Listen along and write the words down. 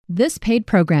This paid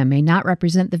program may not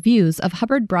represent the views of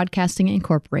Hubbard Broadcasting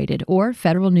Incorporated or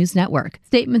Federal News Network.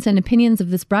 Statements and opinions of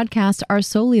this broadcast are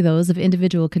solely those of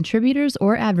individual contributors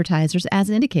or advertisers as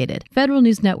indicated. Federal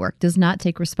News Network does not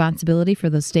take responsibility for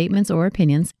those statements or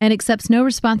opinions and accepts no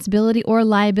responsibility or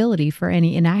liability for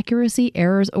any inaccuracy,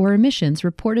 errors, or omissions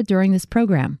reported during this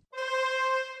program.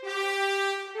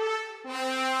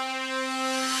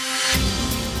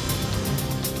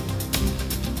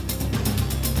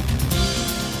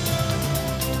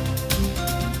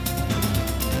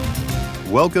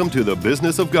 Welcome to the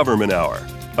Business of Government Hour,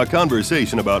 a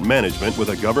conversation about management with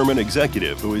a government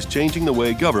executive who is changing the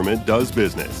way government does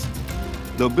business.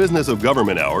 The Business of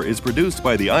Government Hour is produced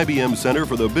by the IBM Center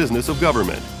for the Business of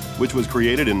Government, which was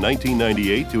created in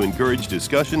 1998 to encourage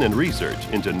discussion and research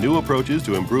into new approaches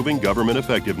to improving government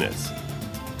effectiveness.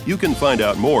 You can find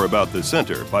out more about the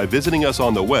center by visiting us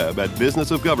on the web at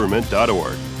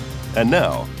businessofgovernment.org. And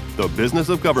now, the Business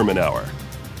of Government Hour.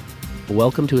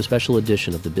 Welcome to a special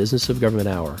edition of the Business of Government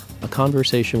Hour, a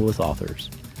conversation with authors.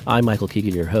 I'm Michael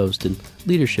Keegan, your host and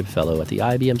Leadership Fellow at the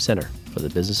IBM Center for the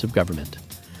Business of Government.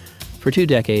 For 2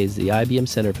 decades, the IBM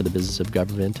Center for the Business of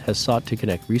Government has sought to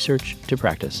connect research to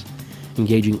practice,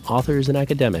 engaging authors and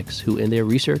academics who, in their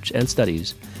research and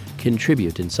studies,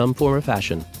 contribute in some form or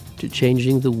fashion to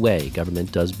changing the way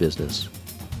government does business.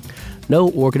 No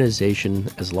organization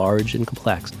as large and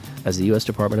complex as the U.S.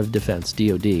 Department of Defense,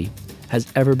 DoD, has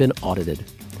ever been audited.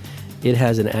 It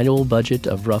has an annual budget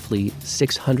of roughly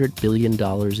 $600 billion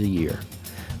a year,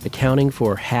 accounting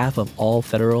for half of all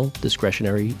federal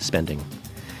discretionary spending.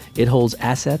 It holds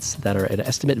assets that are at an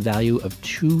estimate value of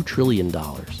 $2 trillion,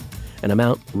 an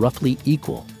amount roughly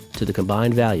equal to the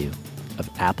combined value of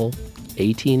Apple,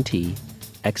 AT&T,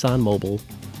 ExxonMobil,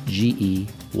 GE,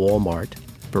 Walmart,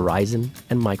 Verizon,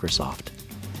 and Microsoft.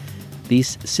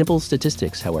 These simple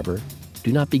statistics, however,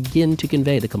 do not begin to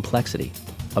convey the complexity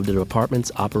of the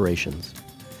department's operations.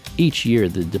 Each year,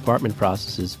 the department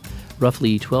processes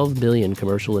roughly 12 million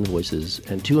commercial invoices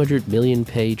and 200 million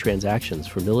pay transactions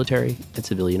for military and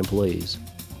civilian employees.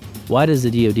 Why does the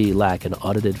DoD lack an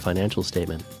audited financial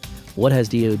statement? What has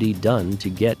DoD done to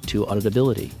get to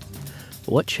auditability?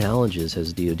 What challenges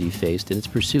has DoD faced in its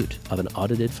pursuit of an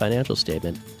audited financial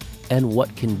statement? And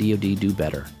what can DoD do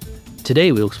better?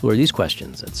 Today, we'll explore these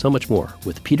questions and so much more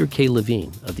with Peter K.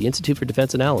 Levine of the Institute for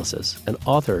Defense Analyses and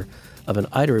author of an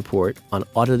IDA report on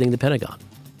auditing the Pentagon.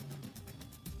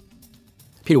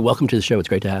 Peter, welcome to the show. It's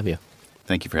great to have you.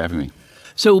 Thank you for having me.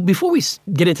 So before we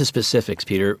get into specifics,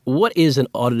 Peter, what is an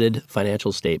audited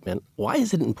financial statement? Why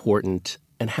is it important?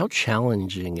 And how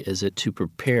challenging is it to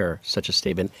prepare such a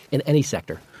statement in any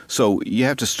sector? So you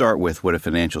have to start with what a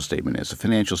financial statement is. A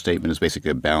financial statement is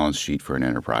basically a balance sheet for an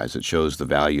enterprise. It shows the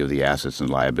value of the assets and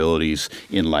liabilities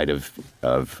in light of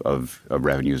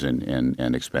revenues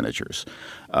and expenditures.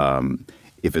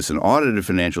 If it's an audited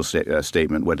financial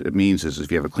statement, what it means is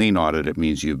if you have a clean audit, it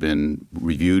means you've been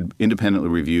independently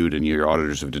reviewed, and your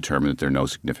auditors have determined that there are no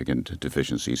significant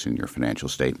deficiencies in your financial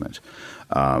statement.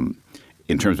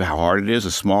 In terms of how hard it is,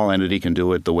 a small entity can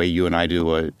do it the way you and I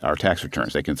do our tax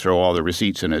returns. They can throw all the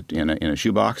receipts in a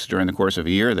shoebox during the course of a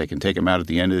year. They can take them out at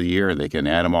the end of the year. They can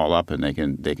add them all up, and they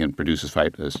can produce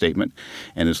a statement,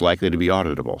 and it's likely to be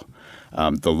auditable.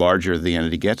 The larger the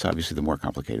entity gets, obviously, the more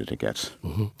complicated it gets.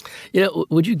 Mm-hmm.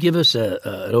 Would you give us an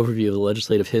overview of the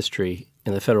legislative history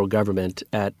in the federal government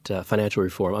at financial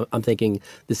reform? I'm thinking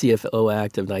the CFO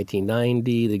Act of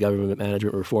 1990, the Government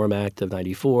Management Reform Act of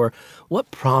 94. What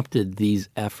prompted these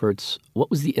efforts? What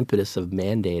was the impetus of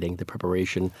mandating the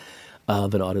preparation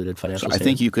of an audited financial statement? I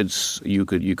think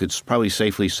you could probably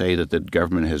safely say that the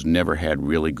government has never had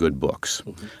really good books.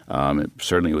 Mm-hmm.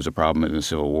 Certainly, it was a problem in the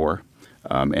Civil War.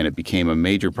 And it became a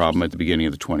major problem at the beginning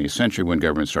of the 20th century when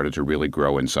government started to really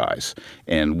grow in size.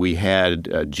 And we had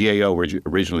GAO,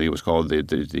 originally it was called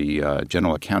the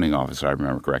General Accounting Office, if I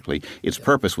remember correctly. Its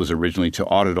purpose was originally to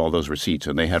audit all those receipts.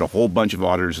 And they had a whole bunch of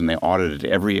auditors, and they audited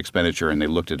every expenditure, and they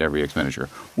looked at every expenditure.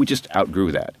 We just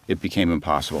outgrew that. It became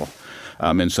impossible.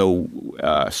 And so,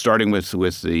 starting with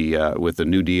the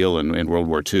New Deal and World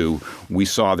War II, we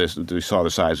saw the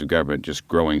size of government just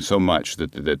growing so much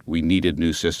that we needed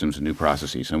new systems and new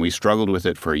processes, and we struggled with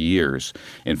it for years.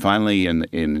 And finally, in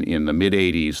the mid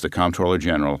 '80s, the Comptroller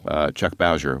General, Chuck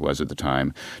Bowser was at the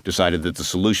time, decided that the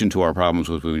solution to our problems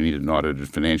was we needed an audited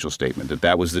financial statement.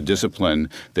 That was the discipline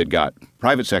that got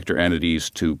private sector entities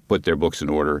to put their books in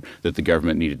order. That the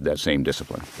government needed that same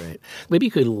discipline. Right. Maybe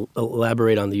you could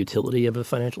elaborate on the utility auditability of a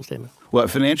financial statement? Well, a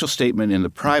financial statement in the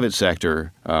private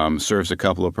sector serves a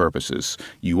couple of purposes.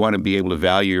 You want to be able to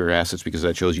value your assets because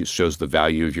that shows the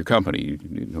value of your company.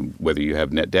 Whether you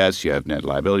have net debts, you have net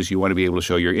liabilities, you want to be able to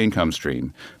show your income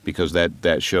stream because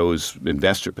that shows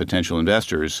potential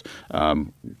investors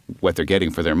what they're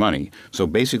getting for their money. So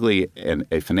basically,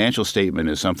 a financial statement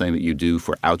is something that you do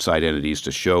for outside entities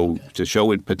to show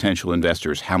potential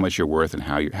investors how much you're worth and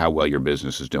how well your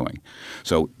business is doing.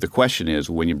 So the question is,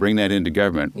 when you bring that into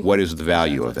government, what is the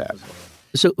value of that?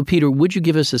 So, Peter, would you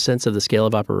give us a sense of the scale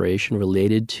of operation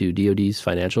related to DoD's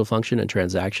financial function and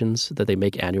transactions that they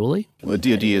make annually? Well,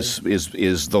 DoD is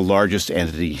the largest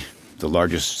entity, the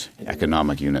largest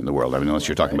economic unit in the world. I mean, unless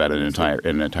you're talking about an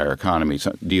entire economy,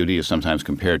 DoD is sometimes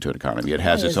compared to an economy. It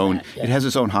has its own. It has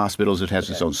its own hospitals. It has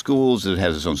its own schools. It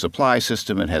has its own supply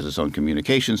system. It has its own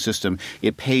communication system.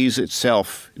 It pays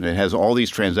itself. It has all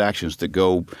these transactions that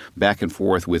go back and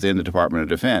forth within the Department of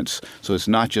Defense. So it's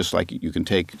not just like you can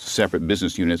take separate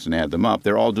business units and add them up.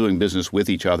 They're all doing business with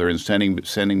each other and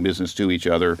sending business to each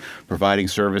other, providing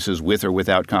services with or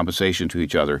without compensation to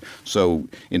each other. So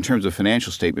in terms of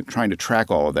financial statement, trying to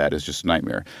track all of that is just a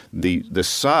nightmare. The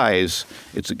size,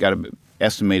 it's got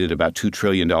estimated about $2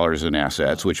 trillion in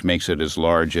assets, which makes it as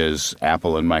large as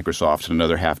Apple and Microsoft and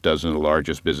another half dozen of the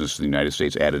largest businesses in the United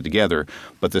States added together.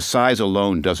 But the size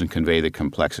alone doesn't convey the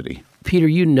complexity. Peter,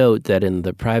 you note that in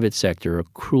the private sector,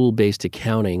 accrual-based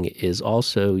accounting is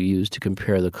also used to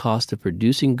compare the cost of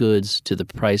producing goods to the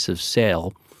price of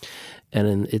sale.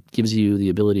 And it gives you the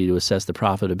ability to assess the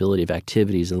profitability of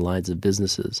activities and lines of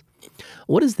businesses.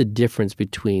 What is the difference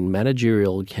between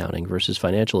managerial accounting versus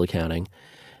financial accounting,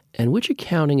 and which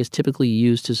accounting is typically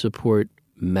used to support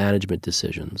management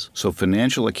decisions? So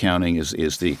financial accounting is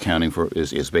the accounting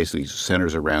is basically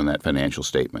centers around that financial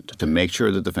statement to make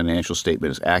sure that the financial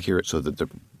statement is accurate so that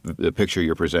the picture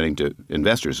you're presenting to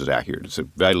investors is accurate. It's a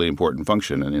vitally important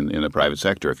function in the private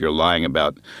sector. If you're lying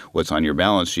about what's on your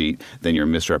balance sheet, then you're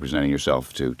misrepresenting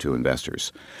yourself to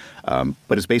investors.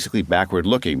 But it's basically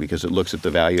backward-looking because it looks at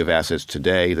the value of assets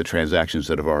today, the transactions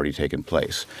that have already taken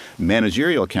place.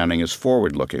 Managerial accounting is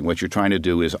forward-looking. What you're trying to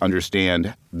do is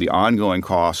understand the ongoing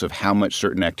costs of how much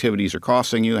certain activities are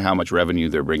costing you, how much revenue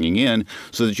they're bringing in,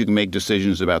 so that you can make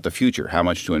decisions about the future, how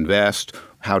much to invest,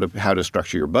 how to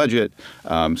structure your budget,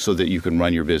 so that you can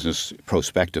run your business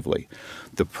prospectively.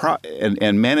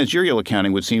 And managerial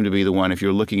accounting would seem to be the one, if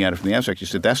you're looking at it from the abstract, you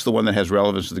said that's the one that has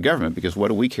relevance to the government because what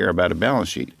do we care about a balance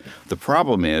sheet? The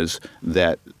problem is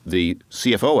that the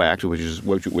CFO Act,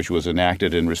 which was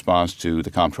enacted in response to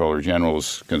the Comptroller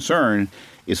General's concern,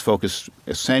 is focused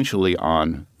essentially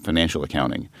on financial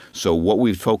accounting. So what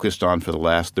we've focused on for the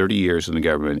last 30 years in the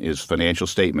government is financial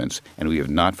statements, and we have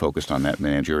not focused on that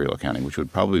managerial accounting, which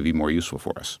would probably be more useful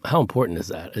for us. How important is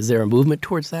that? Is there a movement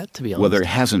towards that, to be honest? Well, there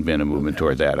hasn't been a movement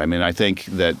toward that. I mean, I think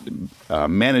that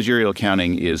managerial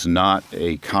accounting is not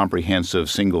a comprehensive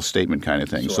single statement kind of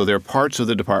thing. Sure. So there are parts of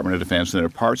the Department of Defense and there are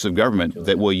parts of government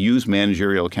that will use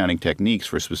managerial accounting techniques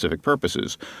for specific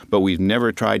purposes, but we've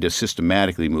never tried to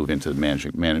systematically move into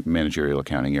the managerial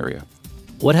accounting area.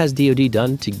 What has DoD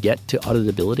done to get to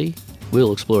auditability?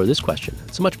 We'll explore this question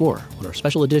and so much more on our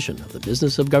special edition of the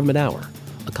Business of Government Hour.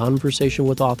 A Conversation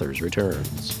with Authors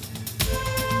returns.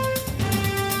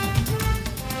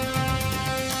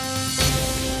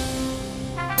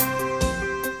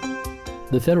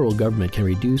 The federal government can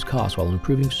reduce costs while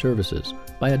improving services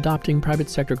by adopting private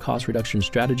sector cost reduction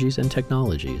strategies and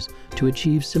technologies to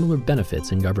achieve similar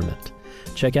benefits in government.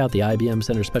 Check out the IBM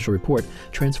Center Special Report,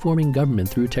 Transforming Government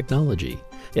Through Technology.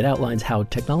 It outlines how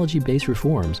technology-based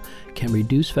reforms can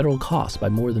reduce federal costs by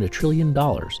more than $1 trillion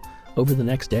over the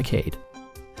next decade.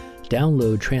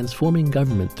 Download Transforming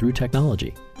Government Through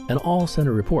Technology and all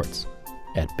Center reports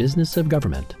at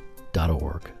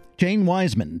businessofgovernment.org. Jane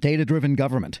Wiseman, Data-Driven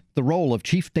Government, the role of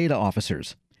Chief Data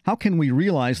Officers. How can we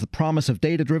realize the promise of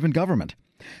data-driven government?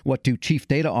 What do Chief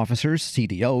Data Officers,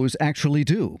 CDOs, actually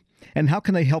do? And how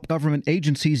can they help government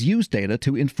agencies use data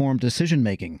to inform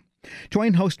decision-making?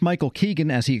 Join host Michael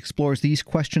Keegan as he explores these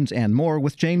questions and more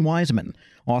with Jane Wiseman,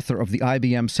 author of the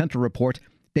IBM Center Report,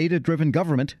 Data-Driven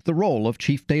Government, the Role of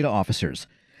Chief Data Officers.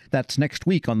 That's next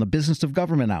week on the Business of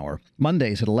Government Hour,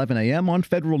 Mondays at 11 a.m. on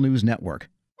Federal News Network.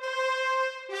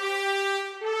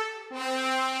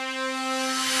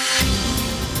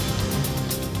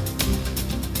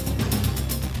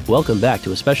 Welcome back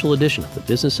to a special edition of the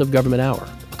Business of Government Hour,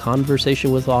 a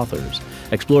conversation with authors,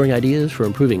 exploring ideas for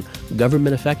improving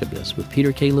government effectiveness with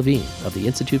Peter K. Levine of the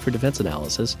Institute for Defense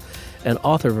Analyses and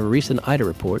author of a recent IDA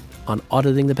report on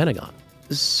auditing the Pentagon.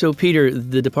 So, Peter,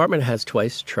 the department has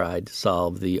twice tried to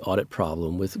solve the audit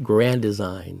problem with grand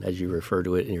design, as you refer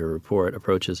to it in your report,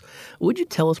 approaches. Would you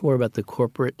tell us more about the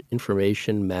Corporate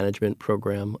Information Management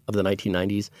Program of the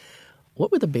 1990s? What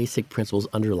were the basic principles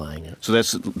underlying it? So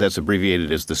that's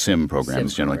abbreviated as the SIM program,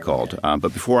 it's generally called. Okay.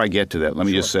 But before I get to that, let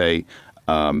me just say,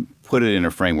 put it in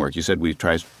a framework. You said we've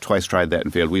twice tried that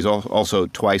and failed. We've also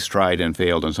twice tried and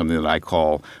failed on something that I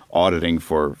call auditing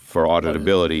for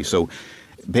auditability. So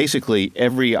basically,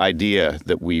 every idea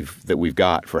that we've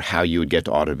got for how you would get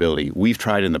to auditability, we've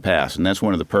tried in the past, and that's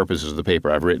one of the purposes of the paper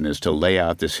I've written, is to lay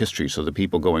out this history so that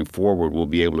people going forward will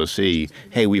be able to see,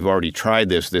 hey, we've already tried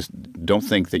this. Don't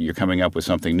think that you're coming up with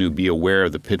something new. Be aware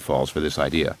of the pitfalls for this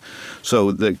idea.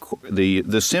 So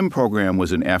the SIM program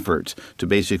was an effort to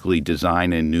basically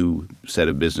design a new set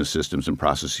of business systems and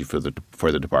processes for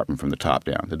the department from the top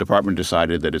down. The department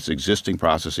decided that its existing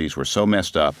processes were so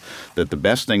messed up that the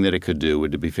best thing that it could do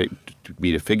would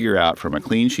be to figure out from a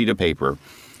clean sheet of paper,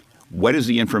 what is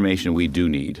the information we do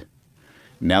need?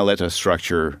 Now let us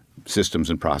structure systems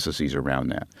and processes around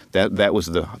that. That was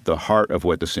the heart of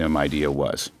what the SIM idea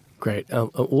was. Great.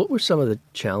 What were some of the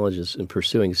challenges in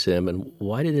pursuing SIM, and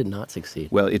why did it not succeed?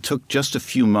 Well, it took just a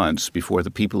few months before the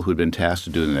people who'd been tasked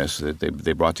with doing this,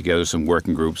 they brought together some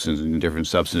working groups in different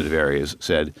substantive areas,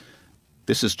 said,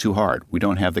 this is too hard. We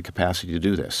don't have the capacity to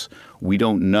do this. We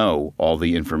don't know all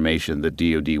the information that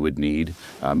DoD would need.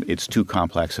 It's too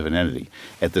complex of an entity.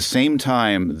 At the same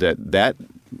time that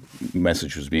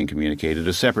message was being communicated,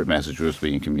 a separate message was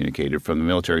being communicated from the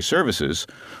military services,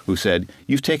 who said,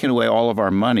 you've taken away all of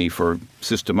our money for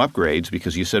system upgrades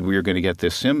because you said we were going to get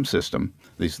this SIM system,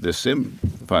 this SIM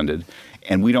funded,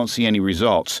 and we don't see any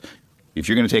results. If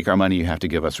you're going to take our money, you have to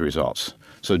give us results.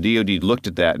 So DoD looked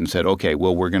at that and said, okay,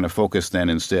 well, we're going to focus then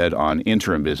instead on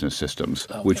interim business systems,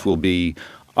 which will be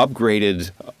upgraded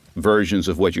versions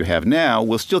of what you have now.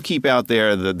 We'll still keep out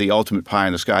there the ultimate pie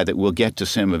in the sky that we'll get to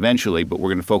SIM eventually, but we're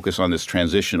going to focus on this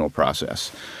transitional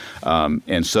process.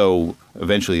 And so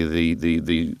eventually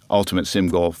the ultimate SIM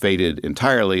goal faded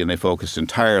entirely, and they focused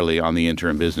entirely on the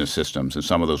interim business systems. And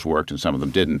some of those worked and some of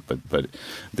them didn't. But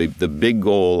the big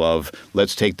goal of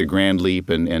let's take the grand leap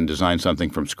and design something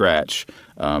from scratch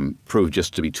proved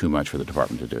just to be too much for the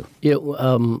department to do. Yeah.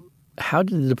 How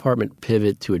did the department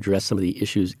pivot to address some of the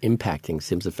issues impacting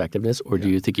SIM's effectiveness, or do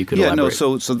you think you could elaborate?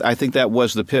 So I think that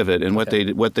was the pivot, and what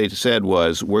they said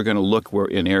was we're going to look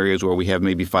in areas where we have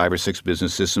maybe 5 or 6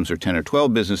 business systems or 10 or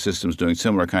 12 business systems doing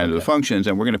similar kind of functions,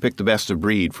 and we're going to pick the best of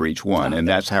breed for each one, and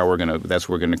that's how we're going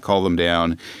to cull them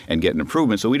down and get an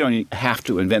improvement. So we don't have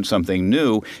to invent something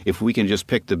new. If we can just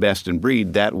pick the best in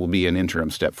breed, that will be an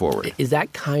interim step forward. Is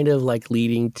that kind of like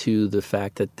leading to the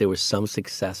fact that there were some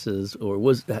successes, or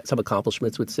was that some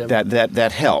accomplishments with SIM?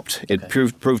 That helped. It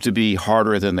proved to be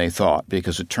harder than they thought,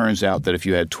 because it turns out that if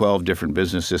you had 12 different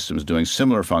business systems doing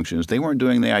similar functions, they weren't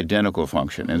doing the identical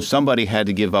function. And somebody had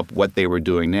to give up what they were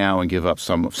doing now and give up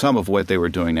some of what they were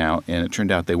doing now, and it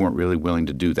turned out they weren't really willing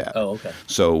to do that. Oh, okay.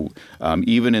 So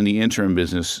even in the interim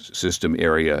business system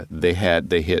area, they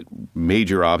hit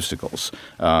major obstacles.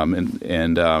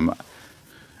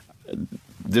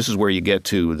 This is where you get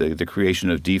to the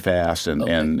creation of DFAS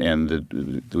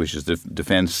which is the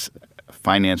Defense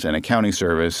Finance and Accounting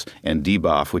Service, and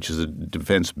DBOF, which is the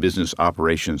Defense Business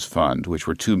Operations Fund, which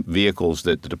were 2 vehicles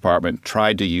that the department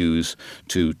tried to use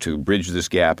to bridge this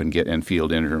gap and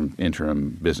field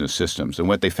interim business systems. And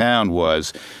what they found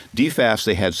was DFAS,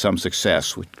 they had some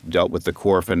success, which dealt with the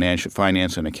core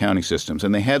finance and accounting systems.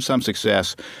 And they had some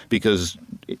success because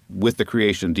with the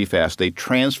creation of DFAS, they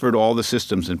transferred all the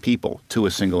systems and people to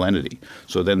a single entity.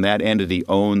 So then that entity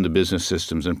owned the business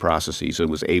systems and processes and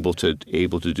was able to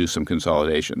do some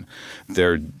consolidation.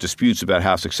 There are disputes about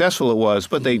how successful it was,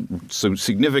 but they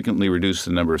significantly reduced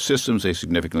the number of systems. They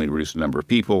significantly reduced the number of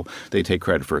people. They take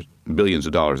credit for billions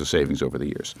of dollars of savings over the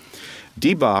years.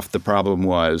 DBOF, the problem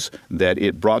was that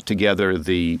it brought together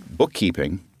the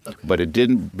bookkeeping, but it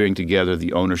didn't bring together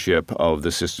the ownership of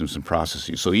the systems and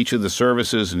processes. So each of the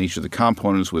services and each of the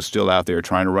components was still out there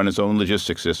trying to run its own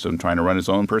logistics system, trying to run its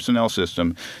own personnel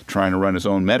system, trying to run its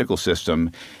own medical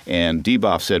system. And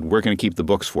DBOF said, we're going to keep the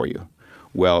books for you.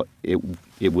 Well,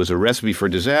 it was a recipe for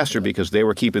disaster because they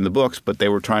were keeping the books, but they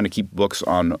were trying to keep books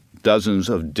on dozens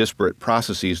of disparate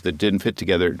processes that didn't fit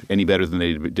together any better than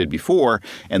they did before,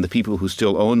 and the people who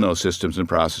still own those systems and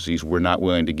processes were not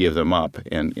willing to give them up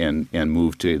and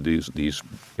move to these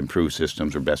improved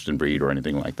systems or best in breed or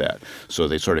anything like that. So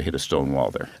they sort of hit a stone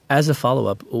wall there. As a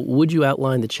follow-up, would you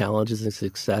outline the challenges and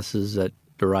successes that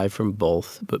derive from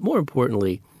both? But more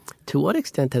importantly, to what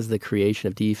extent has the creation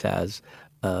of DFAS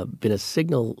been a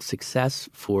signal success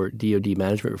for DoD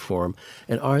management reform,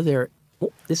 and are there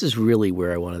Well, this is really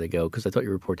where I wanted to go because I thought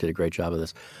your report did a great job of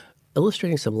this,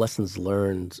 illustrating some lessons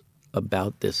learned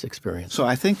about this experience. So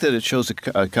I think that it shows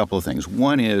a couple of things.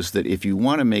 One is that if you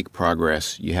want to make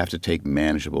progress, you have to take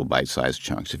manageable bite-sized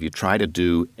chunks. If you try to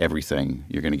do everything,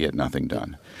 you're going to get nothing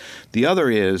done. The other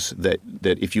is that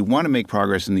if you want to make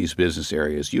progress in these business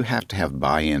areas, you have to have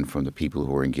buy-in from the people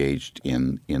who are engaged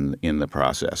in the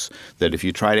process. That if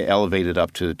you try to elevate it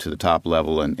up to the top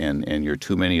level and you're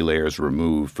too many layers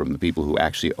removed from the people who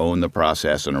actually own the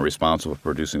process and are responsible for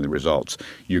producing the results,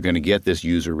 you're going to get this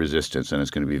user resistance, and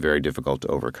it's going to be very difficult to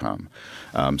overcome.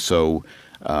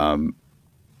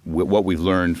 What we've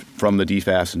learned from the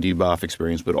DFAS and DBOF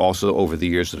experience, but also over the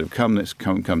years that have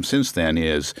come since then,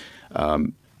 is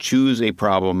choose a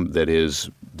problem that is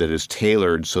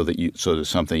tailored so that it's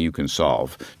something you can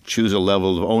solve. Choose a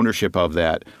level of ownership of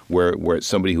that where it's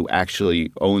somebody who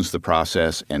actually owns the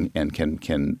process and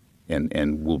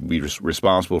will be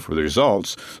responsible for the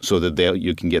results, so that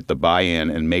you can get the buy-in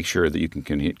and make sure that you can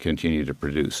continue to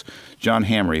produce. John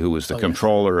Hamre, who was the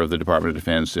comptroller of the Department of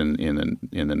Defense in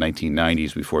the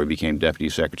 1990s before he became deputy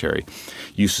secretary,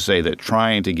 used to say that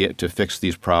trying to fix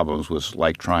these problems was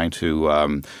like trying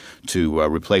to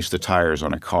replace the tires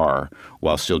on a car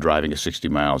while still driving at 60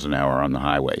 miles an hour on the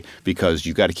highway, because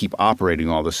you've got to keep operating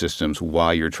all the systems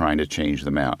while you're trying to change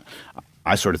them out.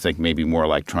 I sort of think maybe more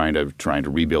like trying to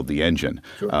rebuild the engine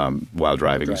while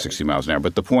driving at 60 miles an hour.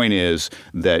 But the point is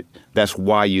that's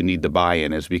why you need the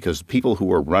buy-in, is because people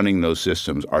who are running those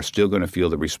systems are still going to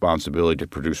feel the responsibility to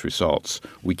produce results.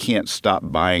 We can't stop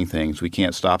buying things. We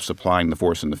can't stop supplying the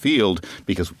force in the field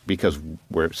because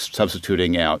we're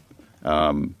substituting out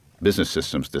business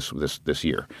systems this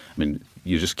year. I mean,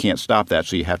 you just can't stop that,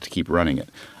 so you have to keep running it.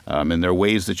 And there are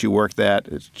ways that you work that.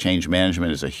 Change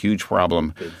management is a huge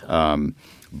problem.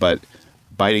 But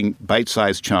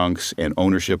bite-sized chunks and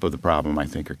ownership of the problem, I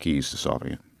think, are keys to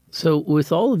solving it. So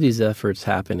with all of these efforts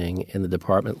happening in the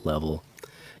department level,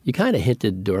 you kind of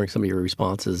hinted during some of your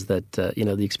responses that,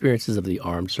 the experiences of the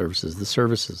armed services, the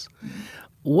services.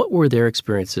 What were their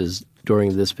experiences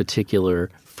during this particular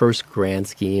first grand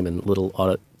scheme and little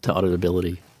audit to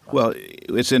auditability? Well,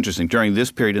 it's interesting. During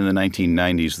this period in the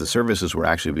 1990s, the services were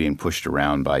actually being pushed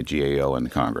around by GAO and the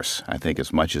Congress, I think,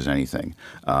 as much as anything.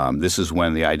 This is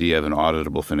when the idea of an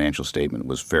auditable financial statement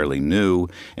was fairly new,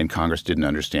 and Congress didn't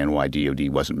understand why DOD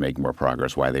wasn't making more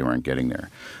progress, why they weren't getting there.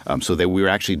 So we were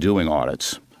actually doing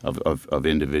audits of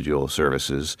individual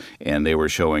services, and they were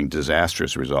showing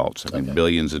disastrous results. I mean,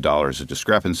 billions of dollars of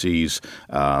discrepancies,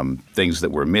 things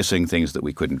that were missing, things that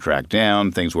we couldn't track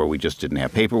down, things where we just didn't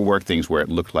have paperwork, things where it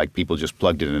looked like people just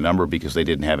plugged in a number because they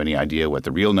didn't have any idea what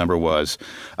the real number was.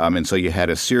 And so you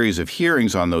had a series of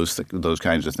hearings on those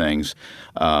kinds of things,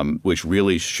 which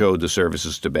really showed the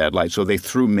services to bad light. So they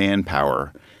threw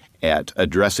manpower at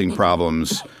addressing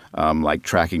problems like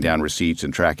tracking down receipts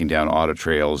and tracking down audit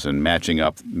trails and matching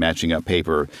up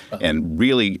paper, and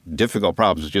really difficult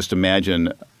problems. Just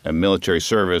imagine a military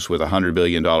service with a $100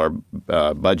 billion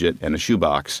budget and a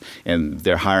shoebox, and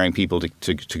they're hiring people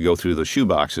to go through those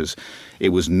shoeboxes. It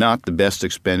was not the best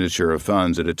expenditure of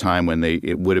funds at a time when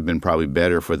it would have been probably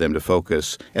better for them to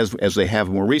focus, as they have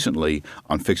more recently,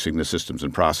 on fixing the systems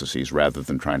and processes rather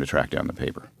than trying to track down the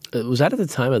paper. Was that at the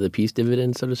time of the peace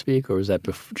dividend, so to speak, or was that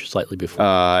slightly before?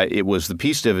 It was the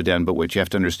peace dividend, but what you have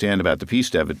to understand about the peace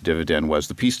dividend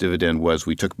was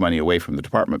we took money away from the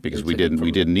department because we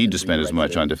didn't need to spend as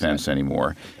much on defense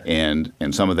anymore, and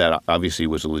some of that obviously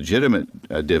was a legitimate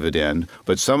dividend,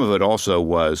 but some of it also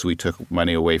was we took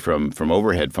money away from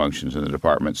overhead functions in the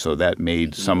department, so that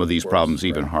made some of these problems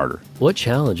even harder. What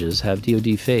challenges have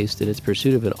DoD faced in its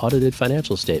pursuit of an audited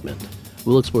financial statement?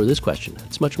 We'll explore this question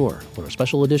and much more when our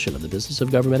special edition of the Business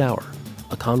of Government Hour,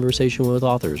 A Conversation with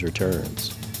Authors,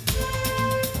 returns.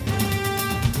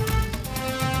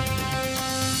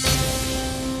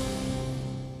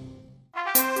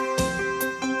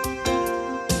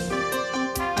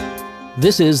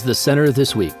 This is the Center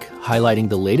This Week, highlighting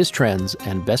the latest trends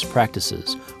and best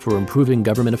practices for improving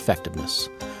government effectiveness,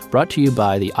 brought to you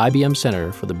by the IBM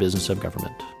Center for the Business of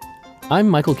Government. I'm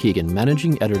Michael Keegan,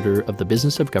 managing editor of the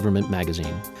Business of Government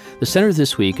magazine. The Center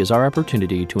This Week is our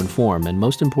opportunity to inform and,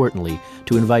 most importantly,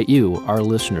 to invite you, our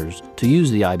listeners, to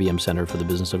use the IBM Center for the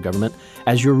Business of Government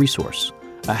as your resource,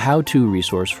 a how-to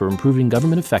resource for improving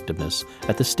government effectiveness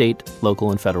at the state, local,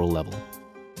 and federal level.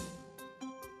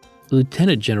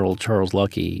 Lieutenant General Charles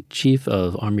Luckey, Chief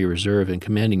of Army Reserve and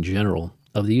Commanding General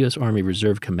of the U.S. Army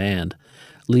Reserve Command,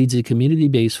 leads a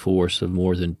community-based force of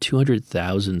more than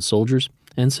 200,000 soldiers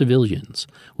and civilians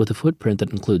with a footprint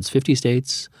that includes 50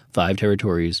 states, 5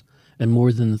 territories, and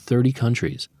more than 30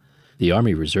 countries. The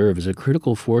Army Reserve is a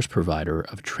critical force provider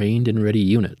of trained and ready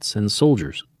units and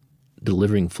soldiers,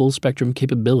 delivering full-spectrum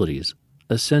capabilities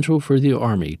essential for the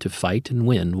Army to fight and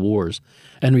win wars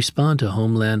and respond to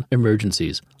homeland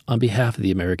emergencies on behalf of the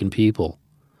American people.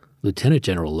 Lieutenant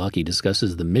General Luckey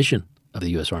discusses the mission of the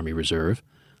U.S. Army Reserve,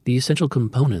 the essential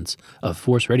components of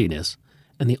force readiness,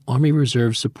 and the Army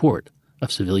Reserve's support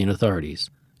of civilian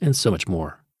authorities, and so much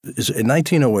more. In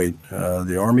 1908,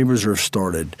 the Army Reserve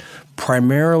started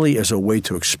primarily as a way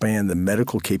to expand the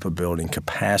medical capability and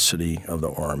capacity of the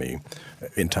Army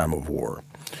in time of war.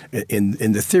 And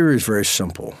the theory is very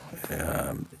simple.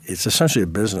 It's essentially a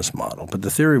business model, but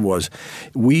the theory was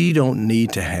we don't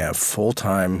need to have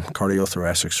full-time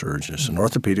cardiothoracic surgeons and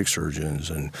orthopedic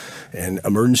surgeons and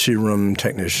emergency room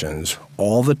technicians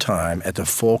all the time at the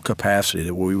full capacity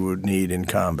that we would need in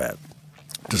combat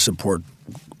to support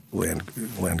land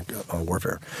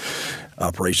warfare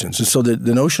operations. And so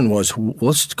the notion was,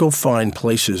 let's go find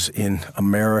places in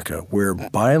America where,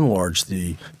 by and large,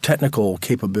 the technical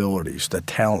capabilities, the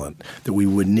talent that we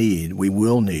will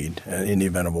need in the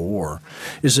event of a war,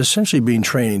 is essentially being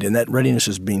trained, and that readiness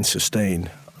is being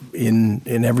sustained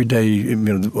in everyday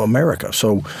America.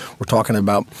 So we're talking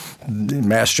about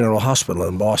Mass General Hospital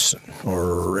in Boston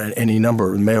or any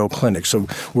number of Mayo Clinic. So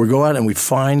we go out and we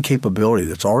find capability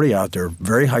that's already out there,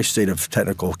 very high state of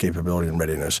technical capability and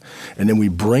readiness, and then we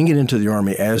bring it into the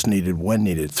Army as needed, when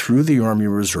needed, through the Army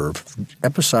Reserve,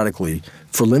 episodically,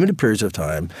 for limited periods of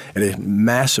time, at a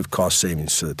massive cost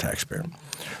savings to the taxpayer.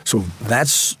 So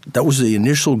that was the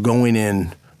initial going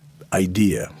in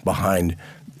idea behind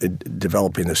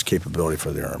developing this capability for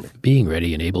the Army. Being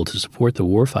ready and able to support the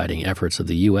warfighting efforts of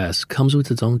the U.S. comes with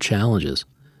its own challenges.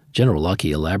 General Luckey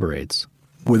elaborates.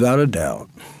 Without a doubt,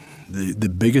 the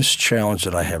biggest challenge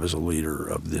that I have as a leader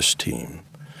of this team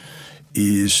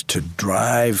is to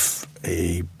drive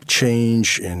a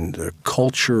change in the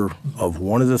culture of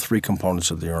one of the three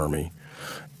components of the Army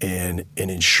and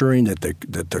ensuring that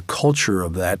the culture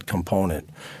of that component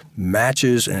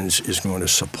matches and is going to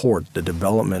support the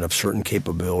development of certain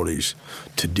capabilities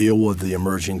to deal with the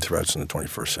emerging threats in the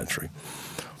 21st century.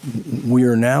 We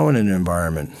are now in an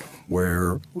environment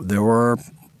where there are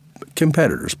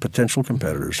potential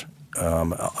competitors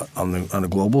on a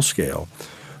global scale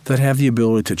that have the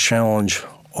ability to challenge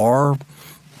our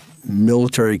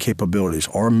military capabilities,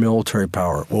 our military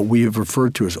power, what we have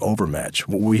referred to as overmatch,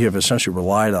 what we have essentially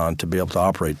relied on to be able to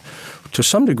operate to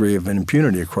some degree of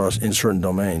impunity in certain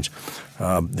domains,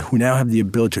 who now have the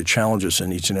ability to challenge us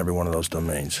in each and every one of those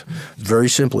domains. Very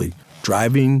simply,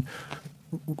 driving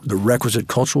the requisite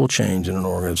cultural change in an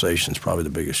organization is probably the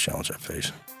biggest challenge I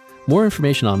face. More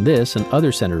information on this and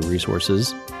other center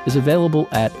resources is available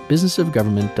at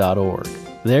businessofgovernment.org.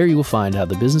 There you will find how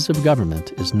the business of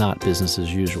government is not business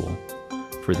as usual.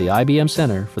 For the IBM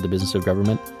Center for the Business of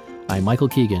Government, I'm Michael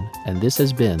Keegan, and this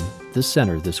has been The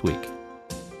Center This Week.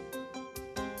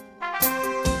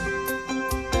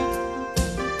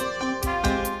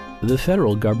 The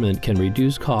federal government can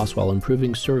reduce costs while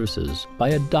improving services by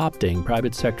adopting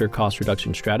private sector cost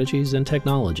reduction strategies and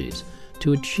technologies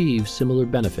to achieve similar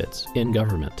benefits in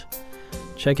government.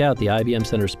 Check out the IBM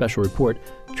Center special report,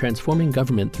 Transforming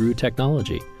Government Through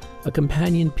Technology, a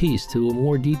companion piece to a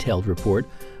more detailed report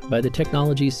by the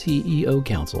Technology CEO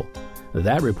Council.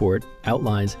 That report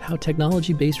outlines how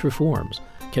technology-based reforms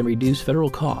can reduce federal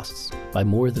costs by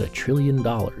more than $1 trillion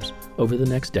over the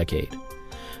next decade.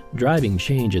 Driving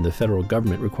change in the federal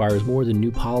government requires more than new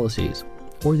policies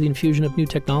or the infusion of new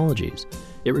technologies.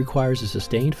 It requires a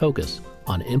sustained focus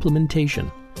on implementation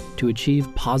to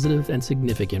achieve positive and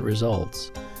significant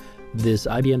results. This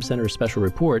IBM Center special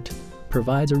report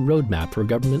provides a roadmap for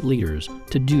government leaders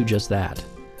to do just that.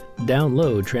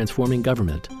 Download Transforming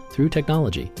Government Through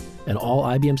Technology and all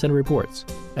IBM Center reports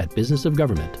at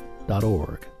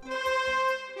businessofgovernment.org.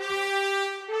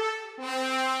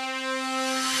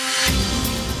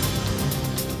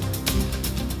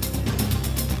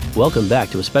 Welcome back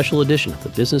to a special edition of the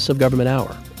Business of Government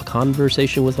Hour, a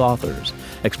conversation with authors,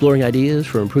 exploring ideas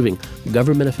for improving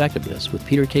government effectiveness with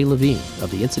Peter K. Levine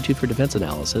of the Institute for Defense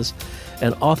Analyses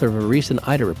and author of a recent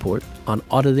IDA report on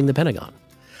auditing the Pentagon.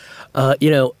 I'd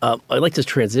like to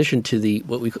transition to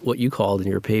what you called in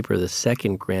your paper the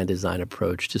second grand design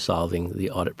approach to solving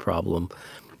the audit problem,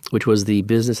 which was the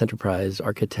Business Enterprise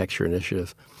Architecture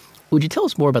Initiative. Would you tell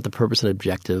us more about the purpose and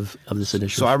objective of this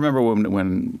initiative? So I remember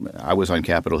when I was on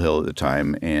Capitol Hill at the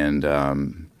time, and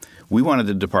we wanted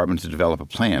the department to develop a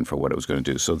plan for what it was going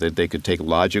to do so that they could take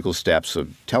logical steps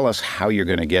of tell us how you're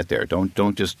going to get there.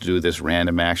 Don't just do this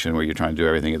random action where you're trying to do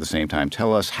everything at the same time.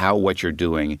 Tell us how what you're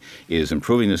doing is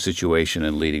improving the situation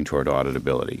and leading toward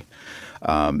auditability.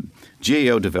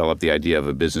 GAO developed the idea of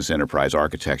a business enterprise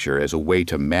architecture as a way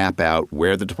to map out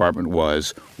where the department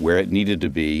was, where it needed to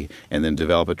be, and then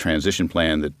develop a transition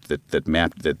plan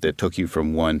that took you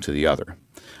from one to the other.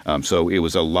 So it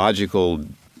was a logical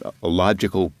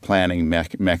planning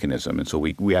mechanism. And so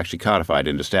we actually codified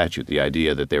into statute the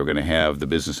idea that they were going to have the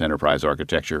business enterprise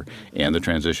architecture and the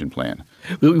transition plan.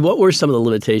 What were some of the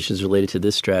limitations related to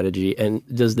this strategy? And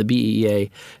does the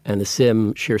BEA and the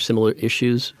SIM share similar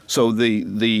issues? So the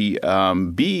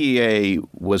BEA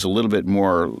was a little bit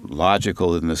more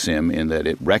logical than the SIM in that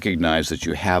it recognized that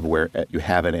you have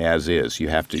an as is. You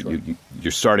have to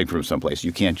you're starting from someplace.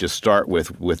 You can't just start with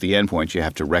the endpoints. You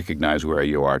have to recognize where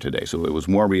you are today. So it was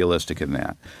more realistic in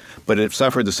that. But it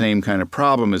suffered the same kind of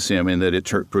problem as SIM in that it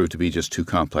proved to be just too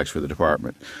complex for the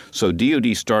department. So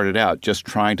DoD started out just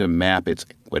trying to map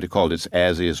what it called its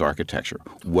as-is architecture.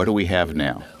 What do we have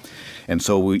now? And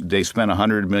so they spent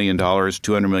 $100 million,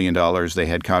 $200 million. They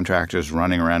had contractors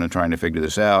running around and trying to figure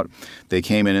this out. They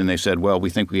came in and they said, well, we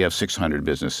think we have 600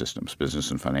 business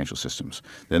and financial systems.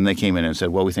 Then they came in and said,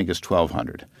 well, we think it's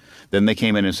 1,200. Then they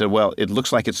came in and said, well, it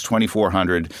looks like it's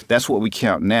 2,400. That's what we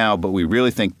count now, but we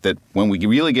really think that when we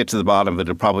really get to the bottom of it,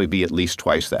 it'll probably be at least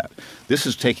twice that. This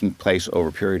is taking place over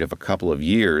a period of a couple of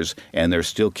years, and they're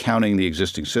still counting the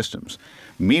existing systems.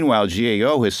 Meanwhile,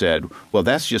 GAO has said, well,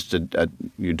 that's just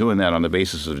you're doing that on the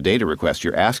basis of a data request.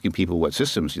 You're asking people what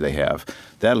systems they have.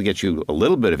 That'll get you a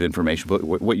little bit of information, but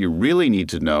what you really need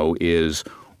to know is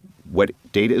what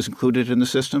data is included in the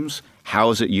systems, how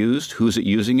is it used, who's it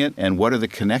using it, and what are the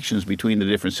connections between the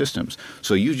different systems.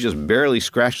 So you just barely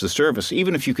scratch the surface.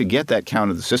 Even if you could get that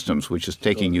count of the systems, which is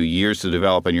taking you years to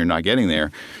develop and you're not getting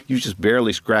there, you just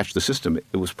barely scratch the system.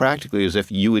 It was practically as if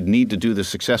you would need to do the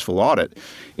successful audit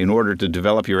in order to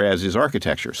develop your as-is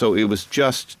architecture. So it was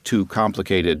just too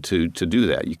complicated to do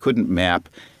that. You couldn't map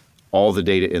all the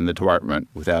data in the department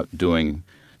without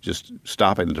just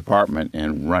stopping the department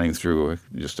and running through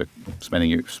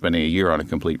spending a year on a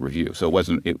complete review. So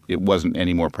it wasn't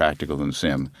any more practical than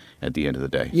SIM at the end of the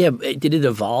day. Yeah, did it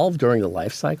evolve during the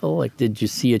life cycle? Like, did you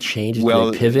see a change? Did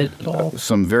it pivot at all?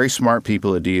 Some very smart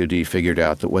people at DoD figured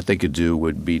out that what they could do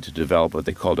would be to develop what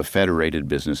they called a federated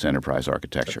business enterprise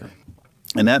architecture. Okay.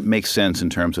 And that makes sense in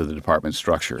terms of the department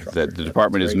structure, that the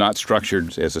department is not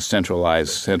structured as a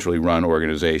centrally run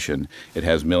organization. It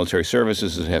has military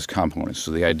services, it has components.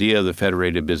 So the idea of the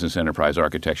federated business enterprise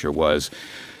architecture was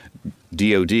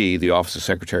DoD, the Office of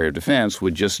Secretary of Defense,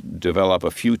 would just develop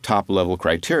a few top-level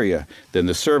criteria. Then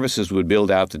the services would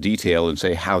build out the detail and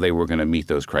say how they were going to meet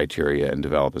those criteria and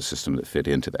develop a system that fit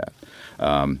into that.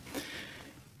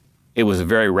 It was a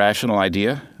very rational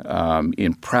idea.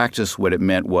 In practice, what it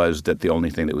meant was that the only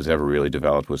thing that was ever really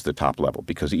developed was the top level,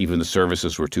 because even the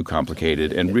services were too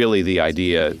complicated, and really the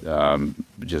idea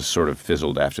just sort of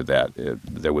fizzled after that.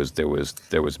 There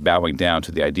was bowing down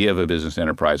to the idea of a business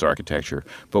enterprise architecture,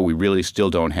 but we really still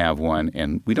don't have one,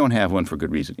 and we don't have one for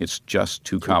good reason. It's just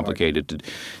too complicated.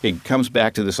 It comes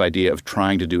back to this idea of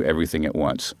trying to do everything at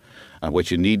once.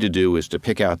 What you need to do is to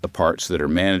pick out the parts that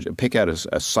are pick out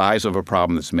a size of a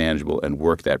problem that's manageable and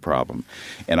work that problem.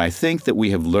 And I think that we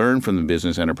have learned from the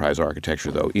business enterprise architecture,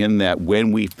 though, in that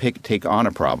when we take on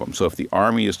a problem, so if the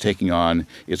Army is taking on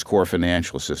its core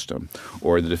financial system,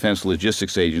 or the Defense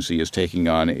Logistics Agency is taking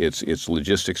on its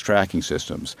logistics tracking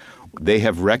systems, they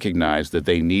have recognized that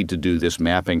they need to do this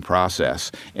mapping process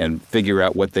and figure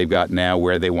out what they've got now,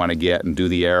 where they want to get, and do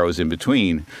the arrows in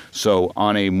between. So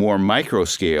on a more micro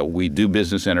scale, we do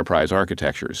business enterprise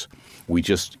architectures. We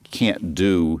just can't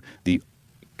do the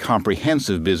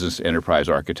comprehensive business enterprise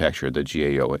architecture that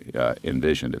GAO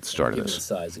envisioned at the start of this.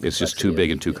 It's just too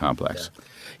big and too complex.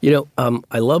 Yeah.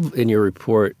 I love in your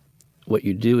report what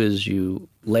you do is you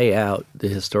lay out the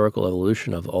historical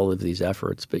evolution of all of these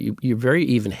efforts, but you're very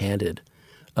even-handed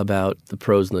about the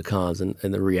pros and the cons and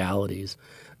the realities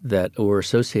that were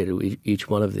associated with each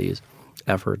one of these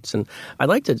efforts. And I'd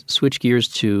like to switch gears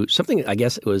to something, I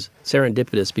guess it was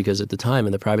serendipitous because at the time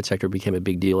in the private sector it became a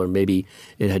big deal, or maybe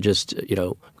it had just,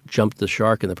 jumped the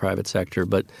shark in the private sector,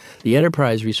 but the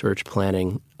Enterprise Research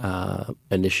Planning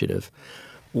Initiative.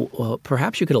 Well,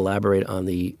 perhaps you could elaborate on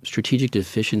the strategic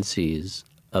deficiencies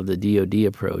of the DoD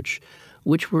approach,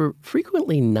 which were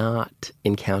frequently not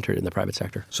encountered in the private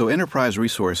sector. So enterprise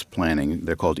resource planning,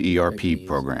 they're called ERP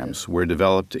programs, were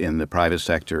developed in the private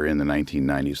sector in the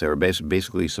 1990s. They were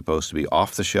basically supposed to be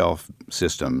off-the-shelf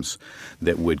systems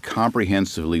that would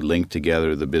comprehensively link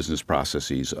together the business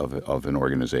processes of an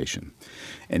organization.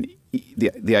 And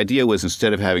the idea was,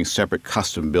 instead of having separate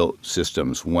custom-built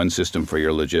systems, one system for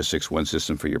your logistics, one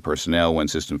system for your personnel, one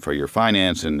system for your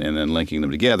finance, and then linking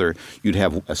them together, you'd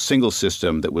have a single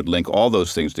system that would link all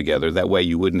those things together. That way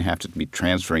you wouldn't have to be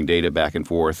transferring data back and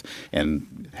forth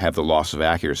and have the loss of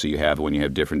accuracy you have when you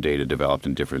have different data developed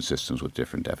in different systems with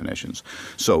different definitions.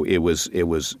 So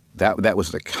that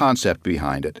was the concept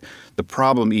behind it. The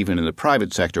problem, even in the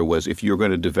private sector, was if you're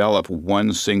going to develop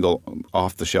one single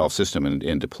off-the-shelf system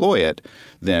and deploy it,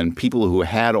 then people who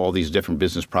had all these different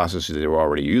business processes they were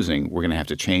already using were going to have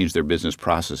to change their business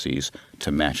processes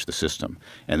to match the system.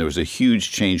 And there was a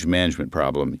huge change management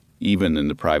problem even in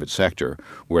the private sector,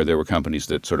 where there were companies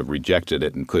that sort of rejected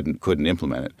it and couldn't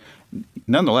implement it.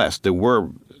 Nonetheless, there were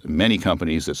many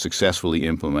companies that successfully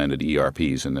implemented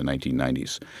ERPs in the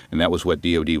 1990s. And that was what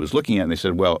DoD was looking at. And they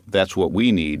said, well, that's what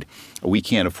we need. We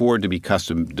can't afford to be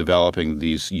custom developing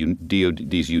these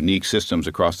unique systems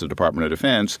across the Department of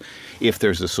Defense. If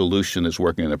there's a solution that's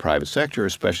working in the private sector,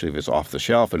 especially if it's off the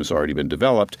shelf and it's already been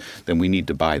developed, then we need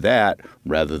to buy that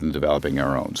rather than developing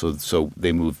our own. So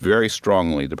they moved very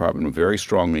strongly, the department moved very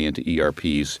strongly into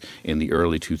ERPs in the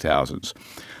early 2000s.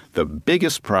 The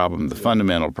biggest problem, the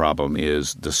fundamental problem,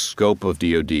 is the scope of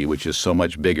DoD, which is so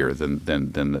much bigger than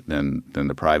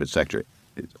the private sector.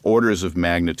 Orders of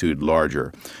magnitude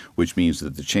larger, which means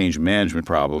that the change management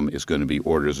problem is going to be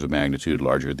orders of magnitude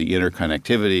larger. The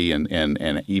interconnectivity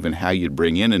and even how you'd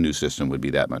bring in a new system would be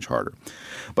that much harder.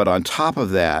 But on top of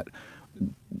that,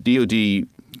 DoD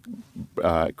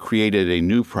created a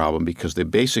new problem because they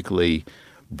basically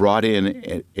brought in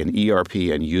an ERP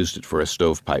and used it for a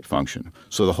stovepipe function.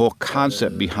 So the whole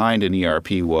concept behind an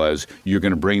ERP was you're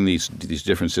going to bring these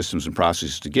different systems and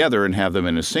processes together and have them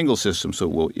in a single system,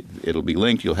 so it'll be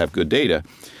linked, you'll have good data.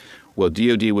 Well,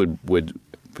 DoD would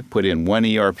put in one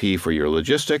ERP for your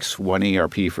logistics, one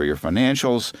ERP for your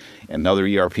financials, another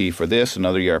ERP for this,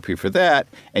 another ERP for that,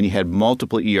 and you had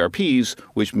multiple ERPs,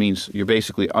 which means you're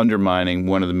basically undermining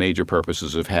one of the major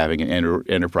purposes of having an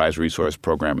enterprise resource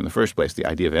program in the first place. The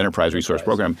idea of enterprise resource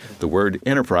program, the word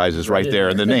enterprise is right there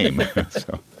in the name.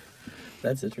 So,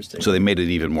 that's interesting. So they made it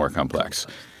even more complex.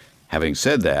 Having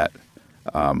said that,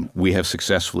 we have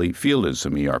successfully fielded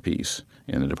some ERPs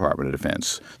in the Department of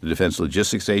Defense. The Defense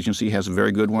Logistics Agency has a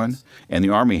very good one, and the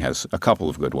Army has a couple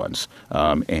of good ones.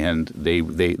 And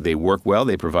they work well.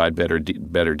 They provide better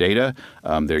data.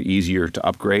 They're easier to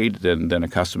upgrade than a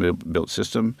custom-built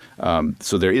system.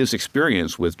 So there is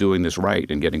experience with doing this right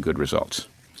and getting good results.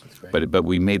 But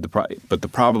we made the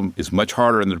problem is much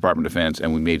harder in the Department of Defense,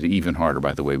 and we made it even harder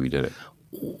by the way we did it.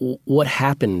 What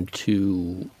happened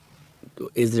to?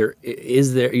 Is there?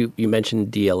 You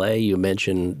mentioned DLA. You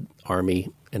mentioned Army,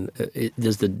 and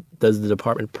does the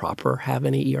department proper have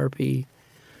any ERP?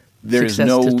 There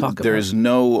is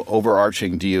no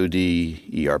overarching DoD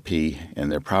ERP,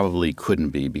 and there probably couldn't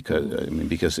be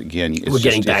because again, we're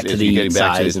getting back to the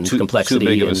size and complexity. Too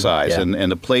big of a size,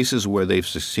 and the places where they've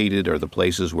succeeded are the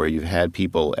places where you've had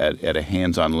people at a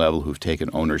hands-on level who've taken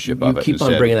ownership of it. You keep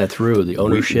on bringing that through the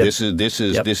ownership. This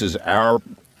is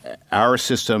our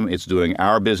system. It's doing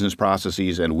our business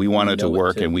processes, and we want it to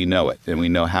work, and we know it, and we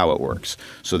know how it works.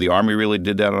 So the Army really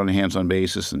did that on a hands-on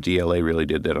basis, and DLA really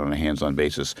did that on a hands-on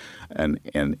basis, and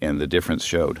the difference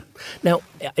showed. Now,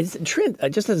 Trent,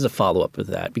 just as a follow-up with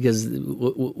that, because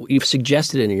you've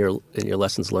suggested in your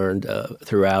lessons learned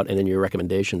throughout and in your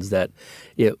recommendations that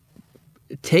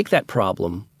take that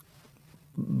problem,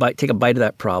 take a bite of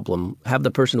that problem, have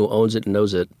the person who owns it and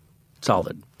knows it solve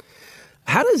it.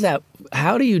 How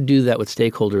do you do that with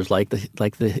stakeholders like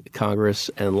the Congress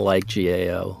and like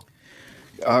GAO?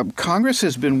 Congress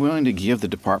has been willing to give the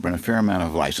department a fair amount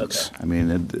of license. Okay. I mean,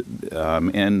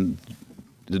 and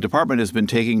the department has been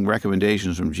taking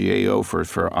recommendations from GAO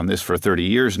on this for 30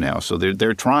 years now. So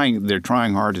they're trying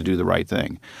hard to do the right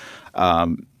thing.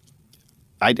 I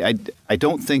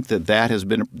don't think that has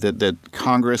been that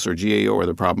Congress or GAO are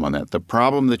the problem on that. The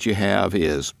problem that you have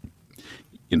is,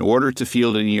 in order to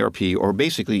field an ERP or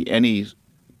basically any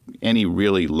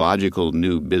really logical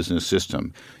new business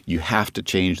system, you have to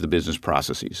change the business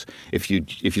processes. If you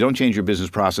don't change your business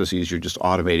processes, you're just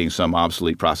automating some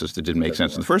obsolete process that didn't make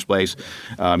sense in the first place.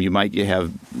 You might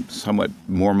have somewhat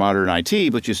more modern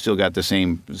IT, but you still got the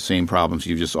same problems.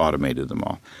 You've just automated them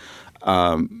all.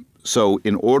 So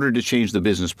in order to change the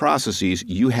business processes,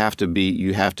 you have to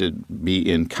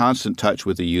be in constant touch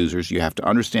with the users. You have to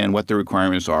understand what the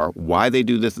requirements are, why they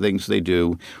do the things they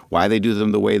do, why they do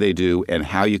them the way they do, and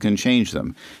how you can change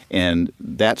them. And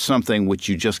that's something which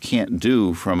you just can't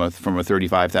do from a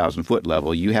 35,000-foot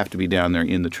level. You have to be down there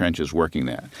in the trenches working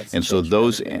that. And so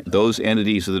those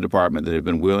entities of the department that have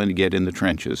been willing to get in the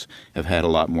trenches have had a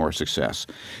lot more success.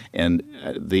 And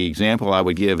the example I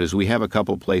would give is we have a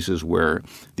couple places where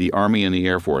the Army and the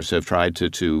Air Force have tried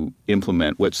to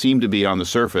implement what seem to be on the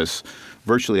surface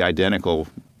virtually identical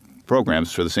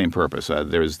programs for the same purpose.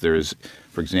 There's,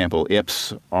 for example,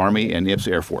 IPS Army and IPS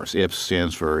Air Force. IPS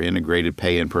stands for Integrated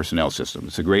Pay and Personnel System.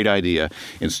 It's a great idea.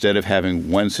 Instead of having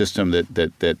one system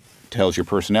that tells your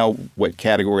personnel what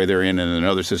category they're in and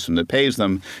another system that pays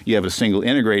them, you have a single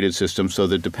integrated system so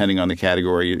that depending on the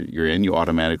category you're in, you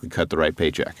automatically cut the right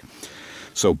paycheck.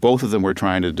 So both of them were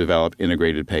trying to develop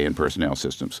integrated pay and personnel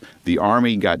systems. The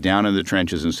Army got down in the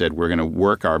trenches and said, we're going to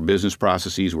work our business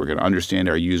processes, we're going to understand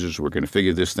our users, we're going to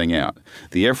figure this thing out.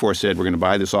 The Air Force said, we're going to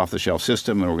buy this off-the-shelf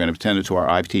system and we're going to send it to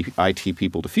our IT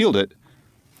people to field it.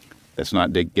 That's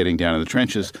not getting down in the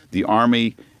trenches. The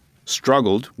Army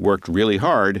struggled, worked really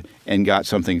hard, and got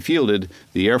something fielded.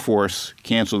 The Air Force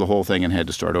canceled the whole thing and had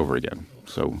to start over again.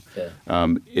 So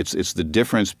it's the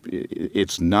difference.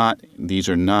 These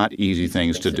are not easy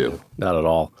things to do. Not at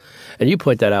all. And you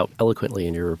point that out eloquently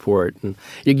in your report. And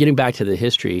you're getting back to the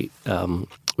history,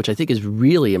 which I think is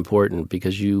really important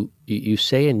because you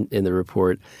say in the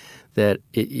report that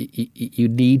you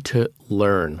need to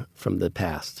learn from the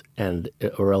past,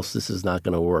 or else this is not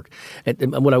going to work.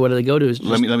 And what I want to go to is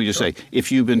let me just say,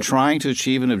 if you've been trying to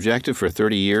achieve an objective for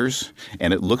 30 years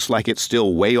and it looks like it's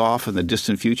still way off in the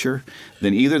distant future,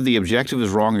 then either the objective is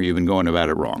wrong or you've been going about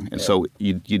it wrong. And so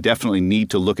you definitely need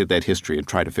to look at that history and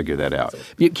try to figure that out.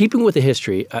 Keeping with the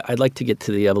history, I'd like to get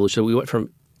to the evolution. We went from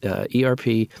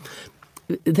ERP.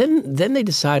 Then they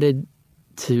decided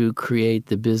to create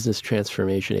the Business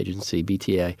Transformation Agency,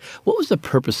 BTA. What was the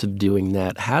purpose of doing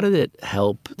that? How did it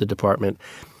help the department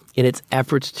in its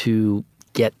efforts to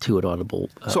get to an audible?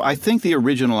 So I think the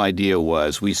original idea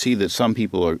was we see that some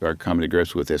people are coming to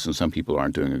grips with this and some people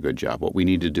aren't doing a good job. What we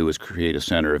need to do is create a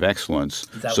center of excellence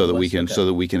so that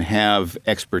we can have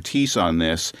expertise on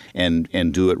this and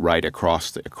do it right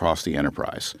across the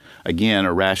enterprise. Again,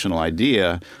 a rational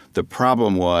idea. The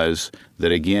problem was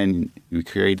that, again, we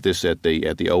create this at the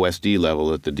OSD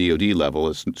level, at the DoD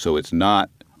level, so it's not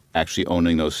actually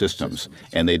owning those systems.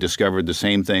 And they discovered the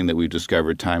same thing that we've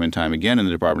discovered time and time again in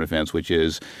the Department of Defense, which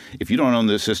is if you don't own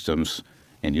the systems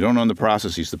and you don't own the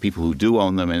processes, the people who do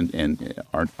own them and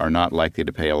are not likely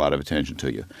to pay a lot of attention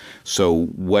to you. So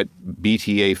what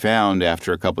BTA found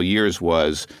after a couple of years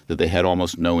was that they had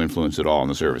almost no influence at all on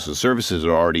the services. The services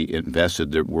had already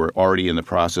invested, were already in the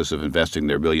process of investing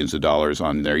their billions of dollars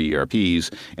on their ERPs,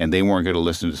 and they weren't going to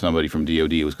listen to somebody from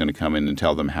DoD who was going to come in and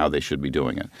tell them how they should be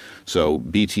doing it. So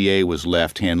BTA was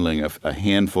left handling a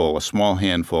small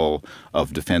handful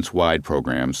of defense-wide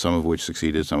programs, some of which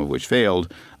succeeded, some of which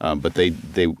failed, but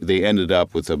they ended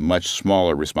up with a much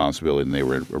smaller responsibility than they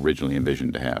were originally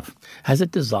envisioned to have. Has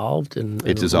it dissolved?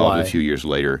 It dissolved a few years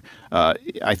later.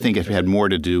 I think it had more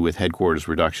to do with headquarters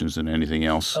reductions than anything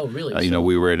else. Oh, really?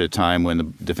 We were at a time when the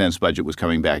defense budget was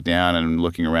coming back down and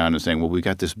looking around and saying, well, we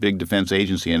got this big defense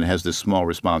agency and it has this small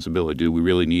responsibility. Do we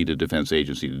really need a defense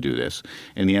agency to do this?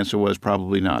 And the answer was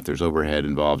probably not. There's overhead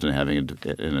involved in having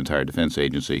an entire defense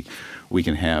agency. We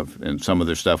can have, and some of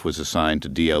their stuff was assigned to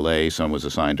DLA, some was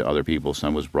assigned to other people,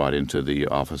 some was brought into the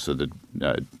office of the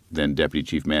then Deputy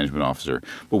Chief Management Officer.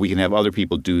 But we can have other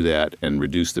people do that and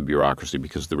reduce the bureaucracy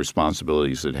because the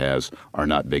responsibilities it has are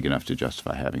not big enough to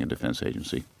justify having a defense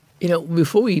agency.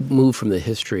 Before we move from the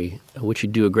history, which you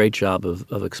do a great job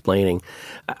of explaining,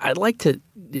 I'd like to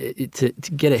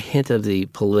get a hint of the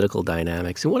political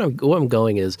dynamics. And where I'm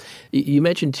going is, you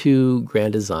mentioned two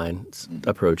grand design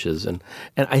approaches, and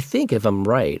I think if I'm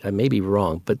right, I may be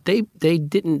wrong, but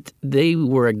they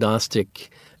were agnostic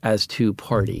as to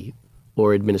party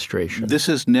or administration. This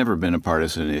has never been a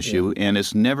partisan issue, and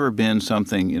it's never been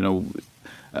something,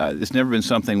 it's never been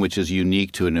something which is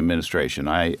unique to an administration.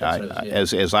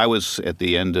 As I was at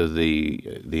the end of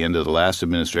the last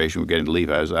administration, we're getting to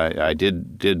leave. I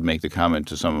did make the comment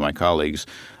to some of my colleagues,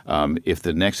 if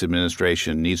the next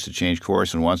administration needs to change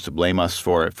course and wants to blame us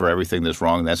for everything that's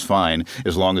wrong, that's fine,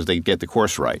 as long as they get the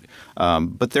course right.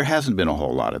 But there hasn't been a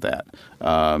whole lot of that.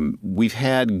 We've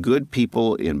had good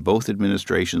people in both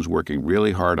administrations working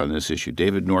really hard on this issue.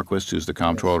 David Norquist, who's the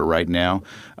comptroller right now,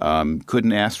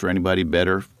 couldn't ask for anybody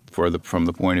better from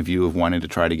the point of view of wanting to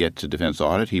try to get to defense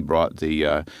audit. He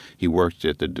worked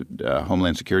at the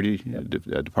Homeland Security,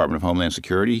 Department of Homeland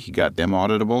Security. He got them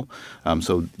auditable.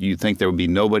 So you think there would be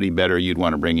nobody better you'd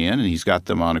want to bring in, and he's got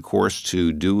them on a course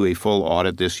to do a full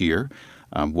audit this year.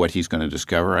 What he's going to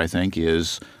discover, I think,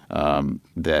 is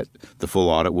that the full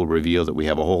audit will reveal that we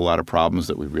have a whole lot of problems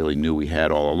that we really knew we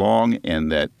had all along,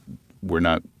 and that we're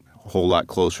not a whole lot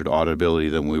closer to auditability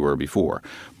than we were before.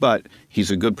 But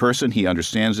he's a good person. He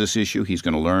understands this issue. He's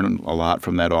going to learn a lot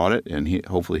from that audit, and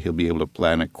hopefully he'll be able to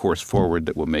plan a course forward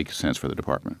that will make sense for the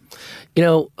department.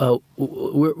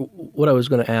 What I was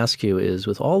going to ask you is,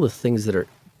 with all the things that are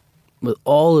with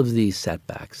all of these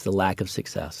setbacks, the lack of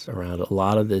success around a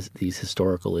lot of these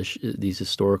historical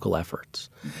efforts,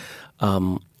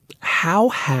 how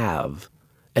have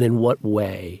and in what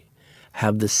way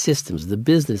have the systems, the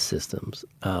business systems,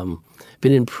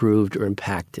 been improved or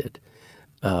impacted?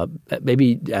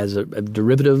 Maybe as a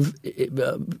derivative,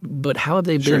 but how have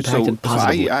they been impacted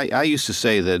positively? I used to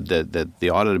say that the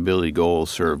auditability goal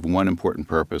served one important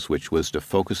purpose, which was to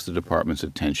focus the department's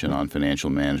attention on financial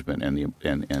management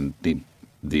and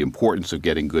the importance of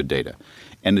getting good data.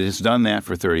 And it has done that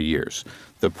for 30 years.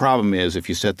 The problem is, if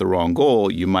you set the wrong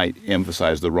goal, you might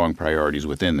emphasize the wrong priorities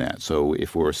within that. So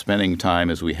if we're spending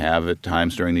time, as we have at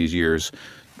times during these years,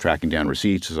 tracking down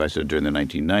receipts, as I said, during the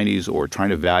 1990s, or trying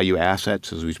to value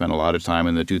assets, as we spent a lot of time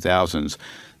in the 2000s,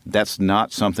 that's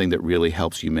not something that really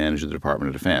helps you manage the Department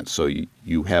of Defense. So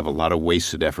you have a lot of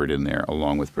wasted effort in there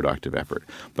along with productive effort.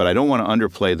 But I don't want to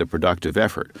underplay the productive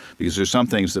effort, because there's some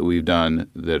things that we've done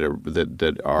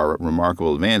that are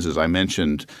remarkable advances. I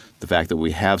mentioned the fact that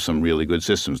we have some really good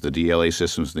systems, the DLA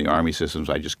systems and the Army systems.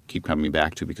 I just keep coming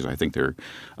back to because I think they're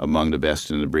among the best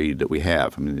in the breed that we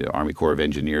have. I mean, the Army Corps of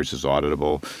Engineers is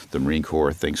auditable. The Marine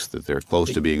Corps thinks that they're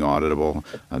close to being auditable.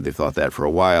 They've thought that for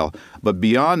a while. But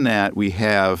beyond that, we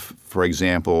have, for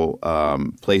example,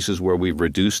 places where we've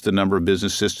reduced the number of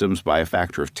business systems by a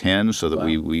factor of 10, so that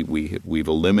we've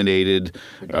eliminated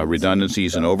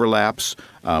redundancies and overlaps.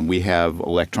 We have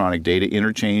electronic data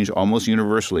interchange almost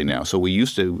universally now. So we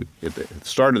used to, at the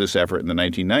start of this effort in the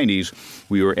 1990s,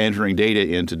 we were entering data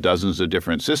into dozens of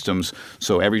different systems.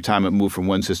 So every time it moved from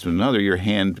one system to another, you're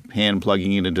hand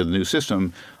plugging it into the new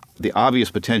system. The obvious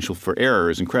potential for error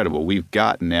is incredible. We've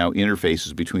got now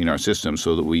interfaces between our systems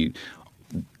so that we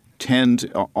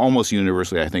tend almost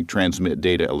universally, I think, transmit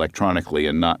data electronically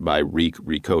and not by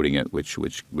recoding it,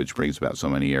 which brings about so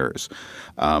many errors.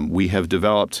 We have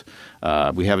developed.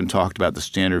 We haven't talked about the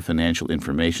Standard Financial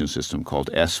Information System called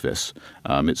SFIS.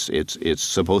 It's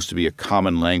supposed to be a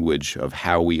common language of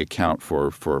how we account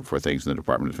for things in the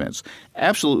Department of Defense.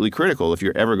 Absolutely critical if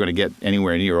you're ever going to get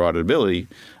anywhere near auditability,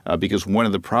 because one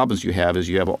of the problems you have is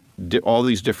you have all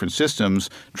these different systems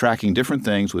tracking different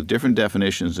things with different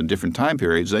definitions and different time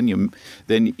periods.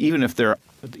 Then even if the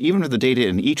data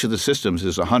in each of the systems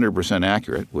is 100%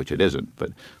 accurate, which it isn't,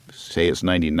 but say it's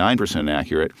 99%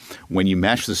 accurate, when you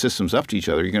match the systems up to each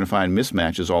other, you're going to find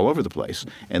mismatches all over the place.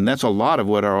 And that's a lot of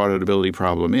what our auditability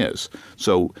problem is.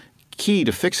 So key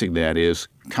to fixing that is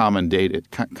common data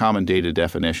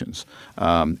definitions.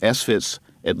 SFIS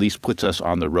at least puts us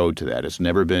on the road to that. It's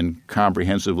never been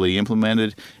comprehensively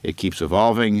implemented. It keeps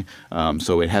evolving,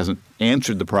 so it hasn't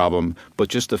answered the problem, but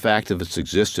just the fact of its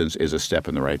existence is a step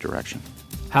in the right direction.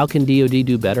 How can DoD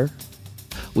do better?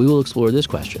 We will explore this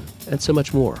question and so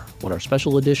much more when our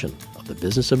special edition of the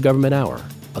Business of Government Hour,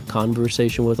 A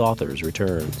Conversation with Authors,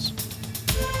 returns.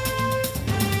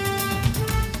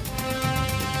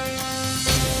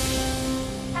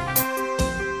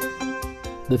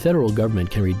 The federal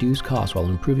government can reduce costs while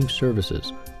improving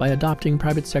services by adopting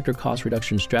private sector cost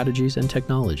reduction strategies and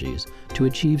technologies to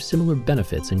achieve similar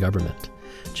benefits in government.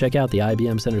 Check out the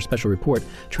IBM Center Special Report,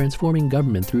 Transforming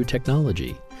Government Through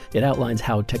Technology. It outlines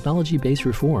how technology-based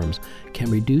reforms can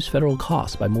reduce federal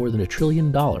costs by more than $1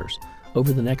 trillion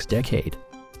over the next decade.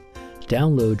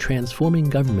 Download Transforming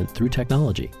Government Through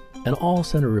Technology and all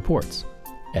Center reports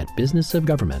at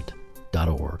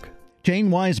businessofgovernment.org.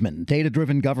 Jane Wiseman,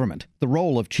 Data-Driven Government, the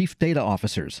role of Chief Data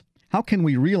Officers. How can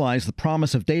we realize the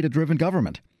promise of data-driven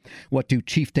government? What do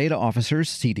Chief Data Officers,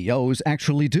 CDOs,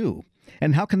 actually do?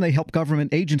 And how can they help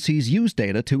government agencies use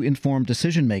data to inform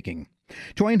decision-making?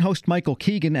 Join host Michael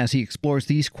Keegan as he explores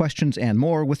these questions and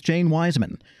more with Jane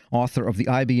Wiseman, author of the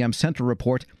IBM Center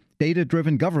Report,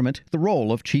 Data-Driven Government, the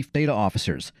Role of Chief Data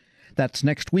Officers. That's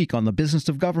next week on the Business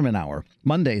of Government Hour,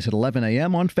 Mondays at 11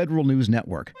 a.m. on Federal News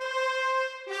Network.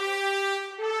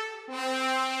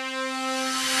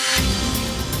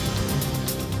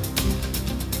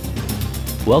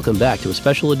 Welcome back to a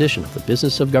special edition of the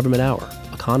Business of Government Hour,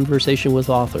 a Conversation with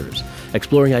Authors,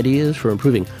 exploring ideas for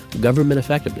improving government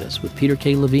effectiveness with Peter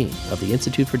K. Levine of the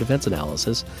Institute for Defense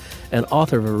Analyses and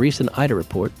author of a recent IDA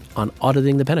report on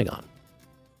auditing the Pentagon.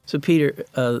 So, Peter,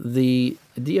 the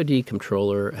DoD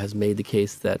Comptroller has made the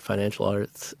case that financial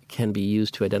audits can be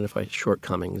used to identify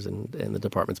shortcomings in the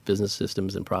department's business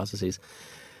systems and processes,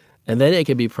 and then it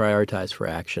can be prioritized for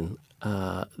action.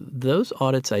 Those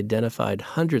audits identified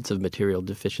hundreds of material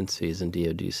deficiencies in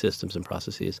DoD systems and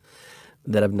processes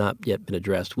that have not yet been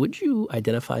addressed. Would you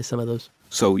identify some of those?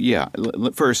 So, yeah.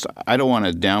 First, I don't want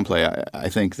to downplay. I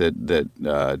think that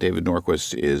David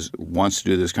Norquist wants to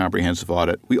do this comprehensive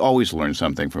audit. We always learn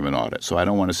something from an audit. So I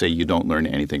don't want to say you don't learn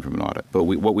anything from an audit. But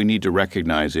what we need to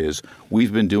recognize is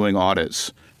we've been doing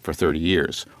audits for 30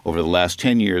 years. Over the last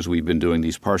 10 years, we've been doing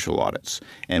these partial audits.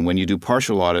 And when you do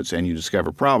partial audits and you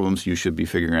discover problems, you should be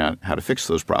figuring out how to fix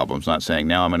those problems, not saying,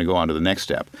 now I'm going to go on to the next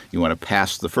step. You want to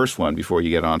pass the first one before you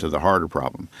get on to the harder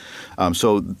problem.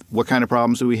 So what kind of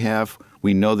problems do we have?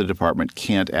 We know the department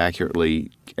can't accurately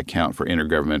account for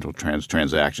intergovernmental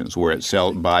transactions where it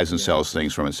buys and sells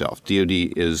things from itself.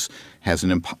 DoD has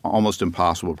an almost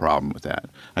impossible problem with that.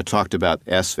 I talked about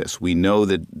SFIS. We know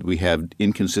that we have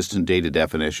inconsistent data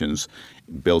definitions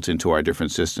built into our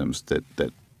different systems that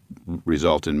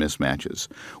result in mismatches.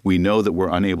 We know that we're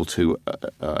unable to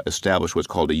establish what's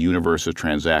called a universe of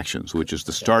transactions, which is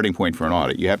the starting point for an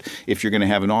audit. If you're going to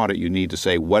have an audit, you need to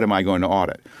say, what am I going to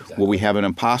audit? Exactly. Well, we have an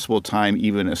impossible time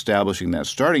even establishing that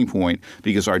starting point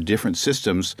because our different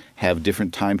systems have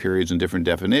different time periods and different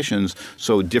definitions,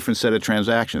 so different set of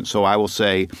transactions. So I will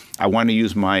say, I want to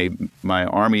use my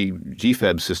Army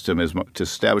GFEB system to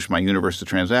establish my universe of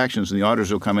transactions, and the auditors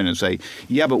will come in and say,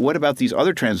 yeah, but what about these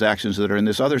other transactions that are in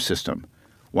this other system?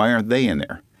 Why aren't they in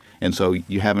there? And so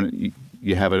you have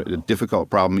a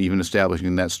difficult problem even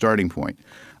establishing that starting point.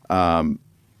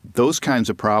 Those kinds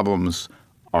of problems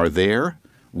are there.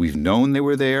 We've known they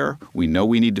were there. We know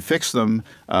we need to fix them.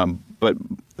 But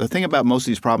the thing about most of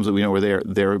these problems that we know are there,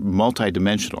 they're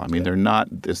multidimensional. I mean, they're not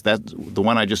the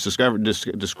one I just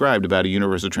described about a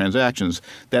universe of transactions.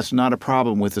 That's not a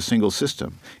problem with a single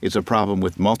system. It's a problem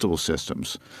with multiple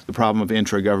systems. The problem of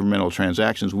intragovernmental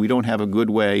transactions, we don't have a good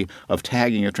way of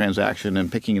tagging a transaction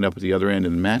and picking it up at the other end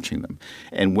and matching them.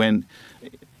 And when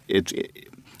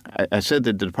I said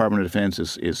that the Department of Defense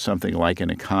is something like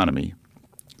an economy.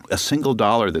 A single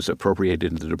dollar that's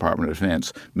appropriated into the Department of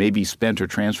Defense may be spent or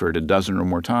transferred a dozen or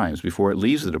more times before it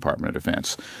leaves the Department of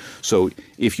Defense. So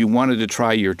if you wanted to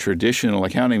try your traditional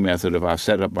accounting method of I've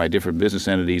set up my different business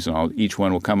entities and each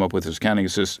one will come up with its accounting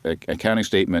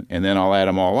statement and then I'll add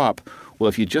them all up, well,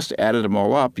 if you just added them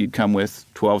all up, you'd come with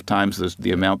 12 times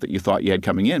the amount that you thought you had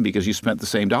coming in because you spent the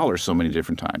same dollar so many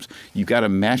different times. You've got to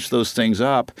match those things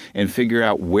up and figure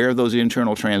out where those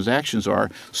internal transactions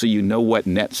are so you know what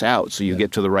nets out so you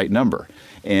get to the right number.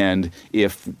 And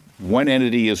if one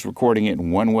entity is recording it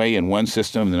in one way in one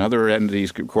system, and another entity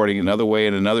is recording it another way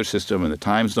in another system, and the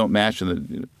times don't match,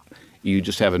 and you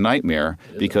just have a nightmare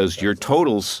because your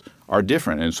totals are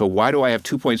different. And so why do I have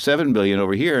 $2.7 billion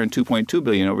over here and $2.2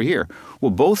 billion over here?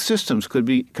 Well, both systems could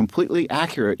be completely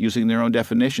accurate using their own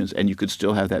definitions, and you could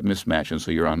still have that mismatch, and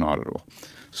so you're unauditable.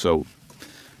 So,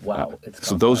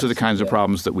 so those are the kinds of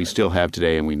problems that we still have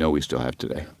today, and we know we still have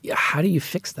today. Yeah, how do you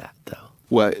fix that, though?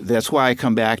 Well, that's why I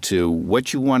come back to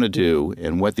what you want to do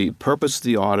and what the purpose of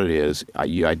the audit is.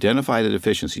 You identify the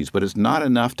deficiencies, but it's not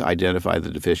enough to identify the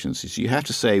deficiencies. You have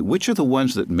to say, which are the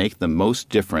ones that make the most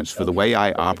difference for the way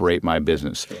I operate my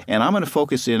business? And I'm going to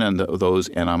focus in on those,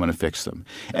 and I'm going to fix them.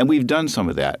 And we've done some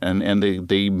of that. And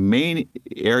the main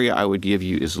area I would give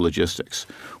you is logistics,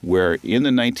 where in the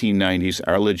 1990s,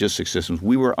 our logistics systems,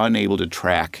 we were unable to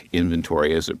track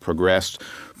inventory as it progressed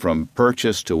from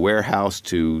purchase to warehouse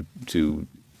to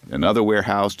another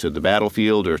warehouse to the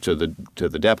battlefield or to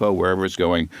the depot, wherever it's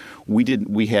going.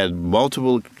 We had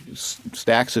multiple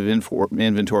stacks of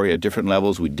inventory at different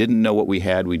levels. We didn't know what we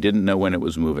had. We didn't know when it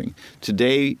was moving.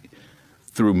 Today,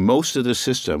 through most of the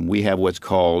system, we have what's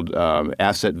called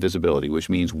asset visibility, which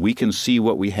means we can see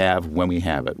what we have when we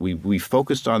have it. We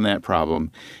focused on that problem,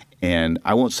 and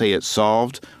I won't say it's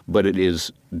solved, but it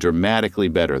is dramatically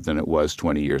better than it was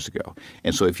 20 years ago.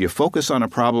 And so if you focus on a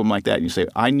problem like that and you say,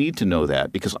 I need to know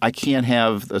that because I can't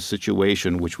have a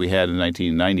situation which we had in the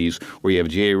 1990s where you have a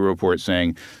GA report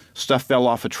saying stuff fell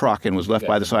off a truck and was left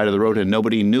by the side of the road and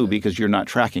nobody knew because you're not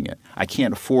tracking it. I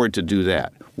can't afford to do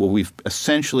that. Well, we've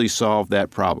essentially solved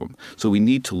that problem. So we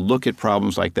need to look at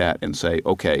problems like that and say,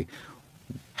 okay,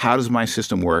 how does my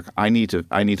system work? I need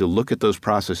to look at those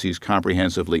processes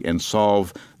comprehensively and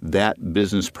solve that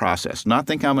business process. Not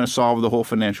think I'm going to solve the whole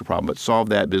financial problem, but solve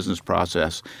that business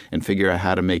process and figure out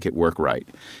how to make it work right.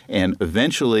 And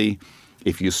eventually,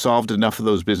 if you solved enough of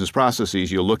those business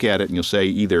processes, you'll look at it and you'll say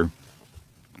either,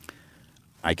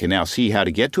 I can now see how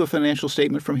to get to a financial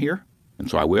statement from here, and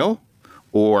so I will,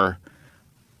 or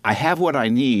I have what I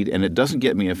need and it doesn't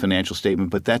get me a financial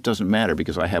statement, but that doesn't matter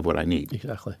because I have what I need.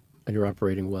 Exactly. And you're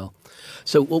operating well.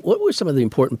 So what were some of the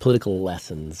important political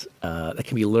lessons that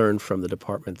can be learned from the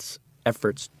department's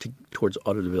efforts towards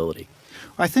auditability?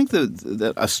 I think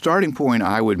that a starting point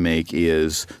I would make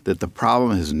is that the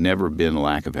problem has never been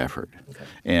lack of effort. Okay.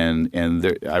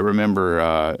 And I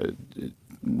remember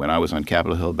when I was on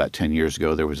Capitol Hill about 10 years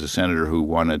ago, there was a senator who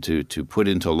wanted to put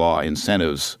into law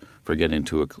incentives for getting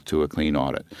to a clean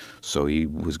audit. So he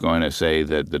was going to say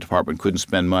that the department couldn't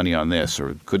spend money on this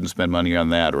or couldn't spend money on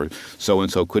that, or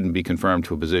so-and-so couldn't be confirmed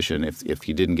to a position if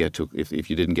you didn't get to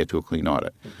a clean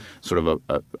audit. Sort of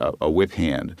a whip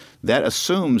hand. That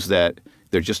assumes that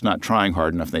they're just not trying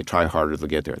hard enough and they try harder to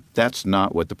get there. That's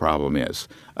not what the problem is.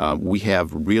 We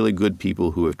have really good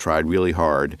people who have tried really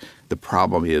hard. The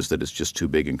problem is that it's just too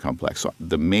big and complex. So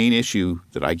the main issue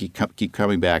that I keep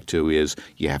coming back to is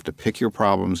you have to pick your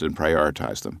problems and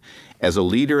prioritize them. As a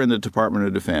leader in the Department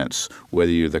of Defense,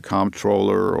 whether you're the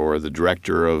comptroller or the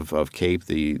director of CAPE,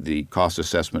 the Cost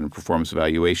Assessment and Performance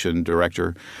Evaluation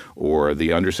Director, or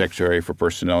the Undersecretary for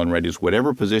Personnel and Readiness,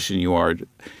 whatever position you are,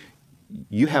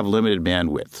 you have limited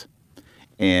bandwidth.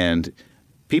 And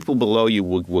people below you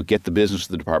will get the business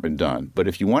of the department done. But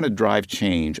if you want to drive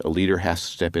change, a leader has to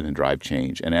step in and drive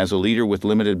change. And as a leader with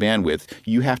limited bandwidth,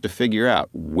 you have to figure out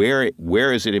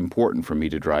where is it important for me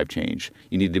to drive change.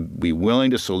 You need to be willing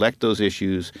to select those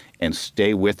issues and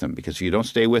stay with them. Because if you don't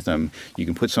stay with them, you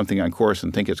can put something on course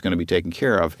and think it's going to be taken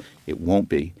care of. It won't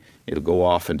be. It'll go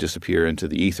off and disappear into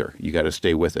the ether. You got to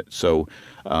stay with it. So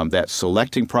that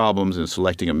selecting problems and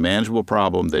selecting a manageable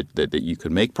problem that you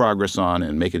can make progress on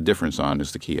and make a difference on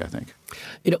is the key, I think.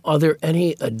 Are there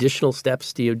any additional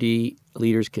steps DoD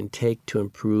leaders can take to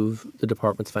improve the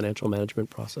department's financial management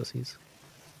processes?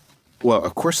 Well,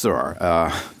 of course there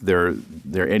are. There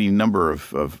are any number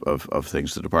of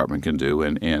things the department can do,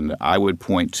 and I would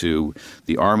point to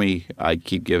the Army. I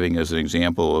keep giving as an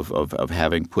example of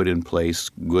having put in place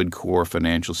good core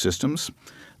financial systems.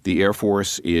 The Air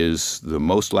Force is the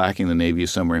most lacking. The Navy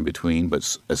is somewhere in between,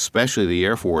 but especially the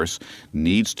Air Force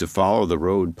needs to follow the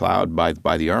road plowed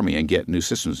by the Army and get new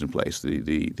systems in place.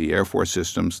 The Air Force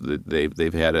systems,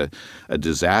 they've had a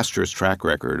disastrous track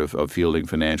record of fielding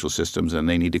financial systems, and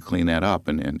they need to clean that up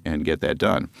and get that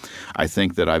done. I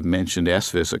think that I've mentioned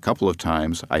SFIS a couple of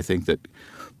times. I think that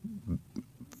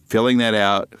filling that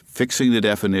out, fixing the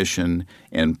definition,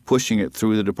 and pushing it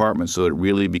through the department so it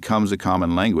really becomes a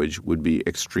common language would be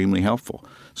extremely helpful.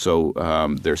 So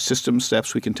there are system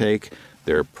steps we can take.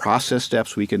 There are process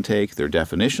steps we can take. There are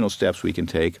definitional steps we can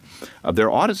take. There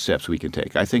are audit steps we can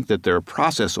take. I think that there are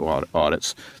process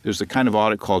audits. There's a kind of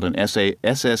audit called an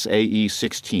SSAE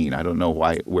 16. I don't know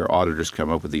where auditors come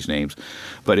up with these names,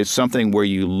 but it's something where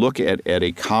you look at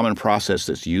a common process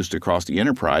that's used across the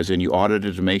enterprise and you audit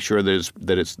it to make sure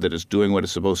that it's doing what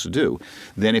it's supposed to do.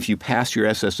 Then if you pass your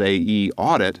SSAE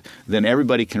audit, then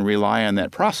everybody can rely on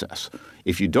that process.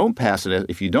 If you don't pass it,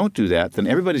 if you don't do that, then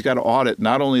everybody's got to audit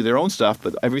not only their own stuff,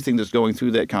 but everything that's going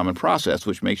through that common process,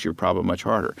 which makes your problem much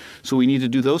harder. So we need to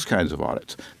do those kinds of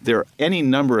audits. There are any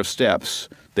number of steps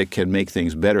that can make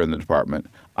things better in the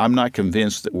department. I'm not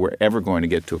convinced that we're ever going to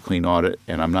get to a clean audit,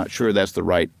 and I'm not sure that's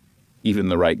even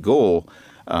the right goal.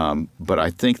 But I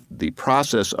think the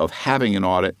process of having an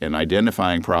audit and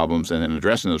identifying problems and then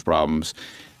addressing those problems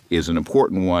is an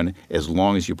important one as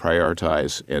long as you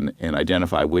prioritize and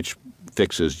identify which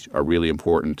fixes are really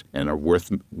important and are worth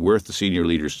the senior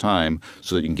leader's time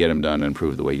so that you can get them done and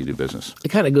improve the way you do business. It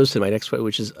kind of goes to my next point,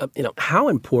 which is, how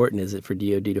important is it for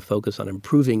DoD to focus on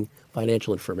improving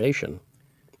financial information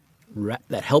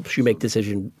that helps you make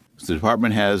decisions? The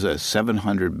department has a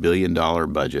 $700 billion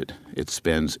budget. It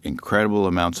spends incredible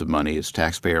amounts of money. It's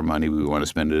taxpayer money. We want to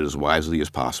spend it as wisely as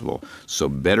possible. So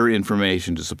better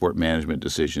information to support management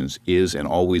decisions is and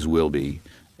always will be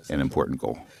an important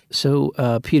goal. So,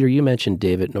 Peter, you mentioned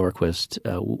David Norquist,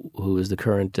 who is the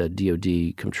current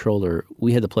DoD comptroller.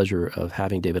 We had the pleasure of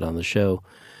having David on the show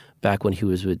back when he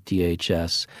was with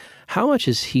DHS. How much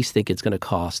does he think it's going to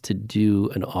cost to do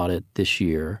an audit this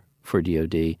year for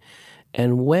DoD?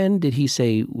 And when did he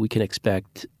say we can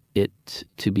expect it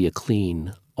to be a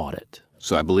clean audit?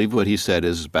 So I believe what he said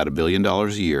is about $1 billion a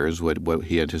year is what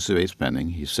he anticipates spending.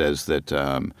 He says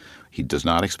that he does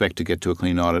not expect to get to a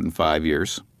clean audit in 5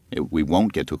 years. We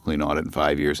won't get to a clean audit in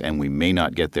 5 years, and we may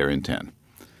not get there in 10.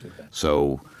 Okay.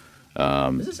 So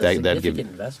this is a significant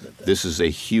investment. Then. This is a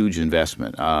huge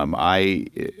investment.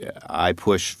 I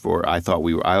pushed for. I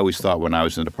always thought when I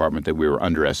was in the department that we were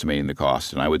underestimating the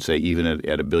cost, and I would say even at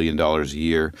 $1 billion a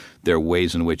year, there are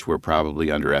ways in which we're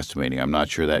probably underestimating. I'm not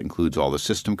sure that includes all the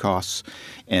system costs,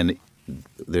 and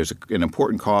there's an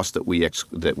important cost that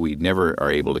we never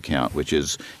are able to count, which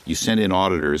is you send in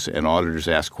auditors, and auditors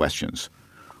ask questions.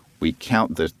 We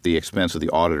count the expense of the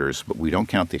auditors, but we don't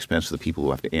count the expense of the people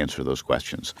who have to answer those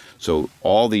questions. So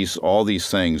all these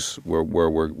things where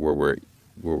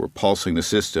we're pulsing the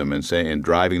system and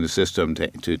driving the system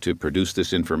to produce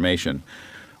this information,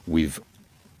 we've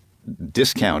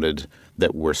discounted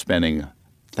that we're spending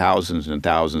thousands and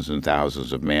thousands and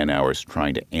thousands of man hours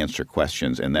trying to answer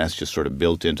questions, and that's just sort of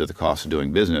built into the cost of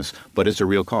doing business, but it's a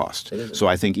real cost. So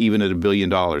I think even at $1 billion,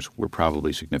 we're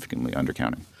probably significantly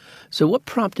undercounting. So what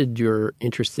prompted your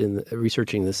interest in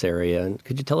researching this area? And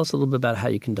could you tell us a little bit about how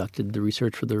you conducted the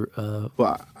research for the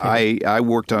Well, I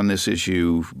worked on this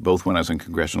issue both when I was on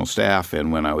congressional staff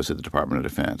and when I was at the Department of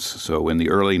Defense. So in the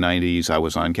early 90s, I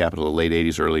was on Capitol, late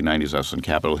 80s, early 90s, I was on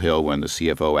Capitol Hill when the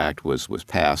CFO Act was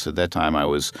passed. At that time, I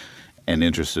was an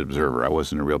interested observer. I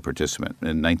wasn't a real participant.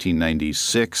 In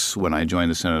 1996, when I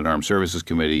joined the Senate Armed Services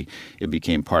Committee, it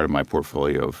became part of my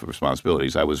portfolio of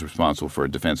responsibilities. I was responsible for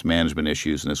defense management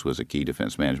issues, and this was a key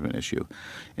defense management issue.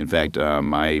 In fact,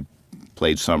 I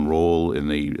played some role in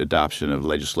the adoption of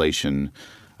legislation.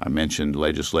 I mentioned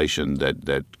legislation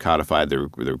that codified the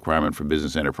requirement for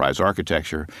business enterprise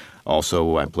architecture.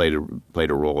 Also, I played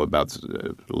a role about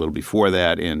a little before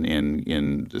that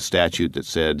in the statute that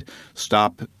said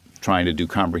stop trying to do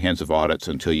comprehensive audits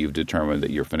until you've determined that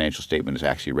your financial statement is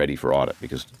actually ready for audit,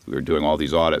 because we were doing all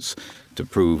these audits to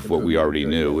prove what we already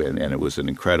knew, and it was an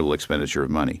incredible expenditure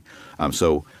of money.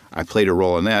 So I played a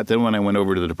role in that. Then when I went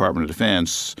over to the Department of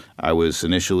Defense, I was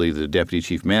initially the Deputy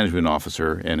Chief Management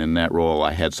Officer, and in that role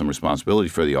I had some responsibility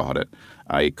for the audit.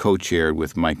 I co-chaired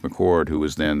with Mike McCord, who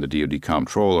was then the DoD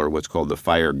Comptroller, what's called the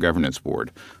FIRE Governance Board.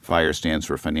 FIRE stands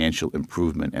for Financial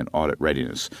Improvement and Audit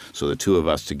Readiness. So the two of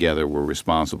us together were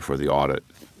responsible for the audit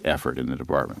effort in the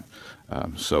department.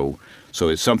 So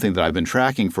it's something that I've been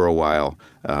tracking for a while,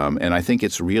 and I think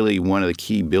it's really one of the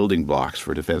key building blocks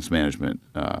for defense management.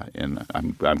 And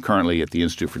I'm currently at the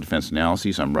Institute for Defense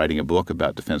Analyses. I'm writing a book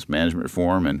about defense management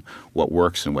reform and what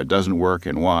works and what doesn't work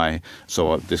and why.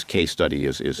 So this case study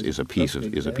is a piece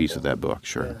of that book.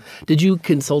 Sure. Yeah. Did you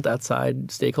consult outside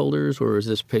stakeholders, or is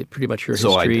this pretty much your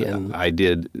history? So I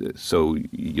did. So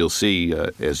you'll see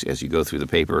as you go through the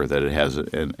paper that it has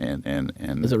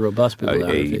there's a robust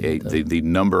bibliography. The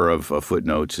number of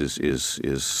footnotes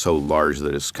is so large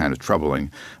that it's kind of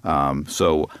troubling.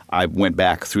 So I went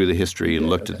back through the history and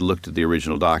looked at the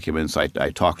original documents. I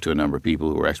talked to a number of people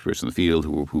who were experts in the field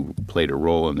who played a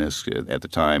role in this at the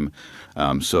time.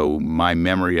 So my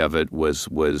memory of it was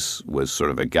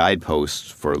sort of a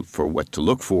guidepost for what to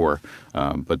look for.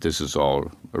 But this is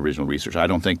all original research. I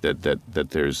don't think that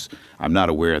there's. I'm not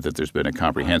aware that there's been a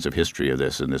comprehensive history of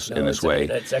this in this way.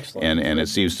 It's excellent. And it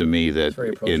seems to me that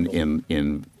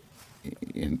in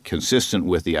consistent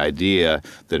with the idea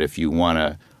that if you want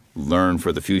to learn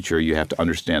for the future, you have to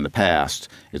understand the past.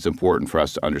 It's important for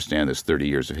us to understand this 30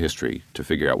 years of history to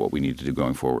figure out what we need to do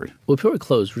going forward. Well, before we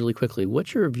close, really quickly,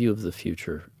 what's your view of the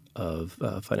future of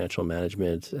financial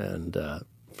management and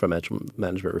financial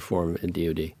management reform in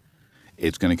DoD?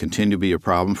 It's going to continue to be a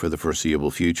problem for the foreseeable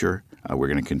future. We're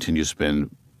going to continue to spend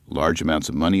large amounts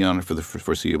of money on it for the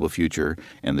foreseeable future,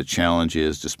 and the challenge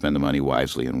is to spend the money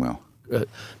wisely and well.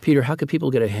 Peter, how can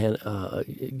people get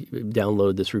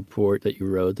download this report that you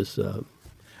wrote?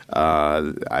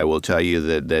 I will tell you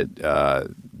that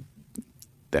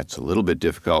that's a little bit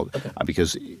difficult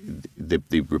because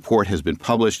the report has been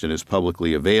published and is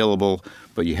publicly available,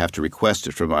 but you have to request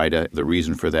it from IDA. The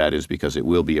reason for that is because it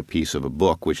will be a piece of a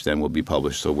book, which then will be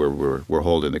published. So we're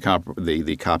holding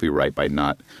the copyright by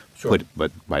not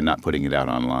putting it out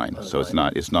online. So it's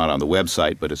not on the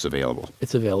website, but it's available.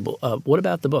 It's available. What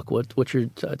about the book? What's your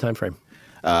time frame?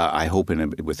 I hope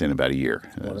within about a year.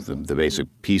 The basic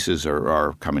pieces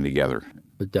are coming together.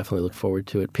 We definitely look forward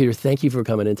to it. Peter, thank you for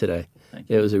coming in today.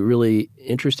 It was a really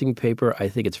interesting paper. I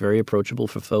think it's very approachable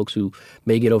for folks who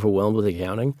may get overwhelmed with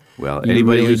accounting. Well, you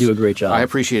really do a great job. I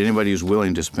appreciate anybody who's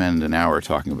willing to spend an hour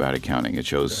talking about accounting. It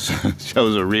shows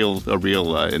a real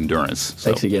endurance. So,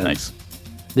 thanks again. Thanks.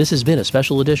 This has been a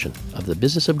special edition of the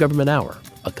Business of Government Hour,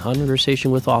 a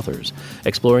conversation with authors,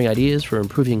 exploring ideas for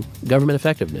improving government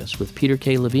effectiveness with Peter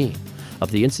K. Levine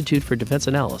of the Institute for Defense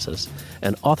Analyses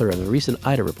and author of a recent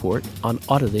IDA report on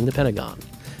auditing the Pentagon.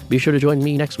 Be sure to join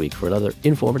me next week for another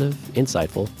informative,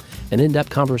 insightful, and in-depth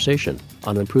conversation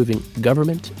on improving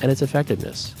government and its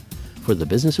effectiveness. For the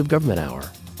Business of Government Hour,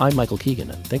 I'm Michael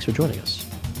Keegan, and thanks for joining us.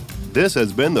 This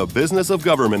has been the Business of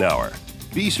Government Hour.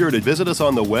 Be sure to visit us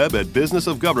on the web at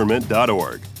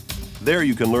businessofgovernment.org. There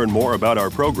you can learn more about our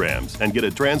programs and get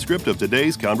a transcript of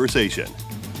today's conversation.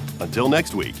 Until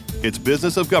next week, it's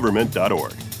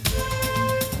businessofgovernment.org.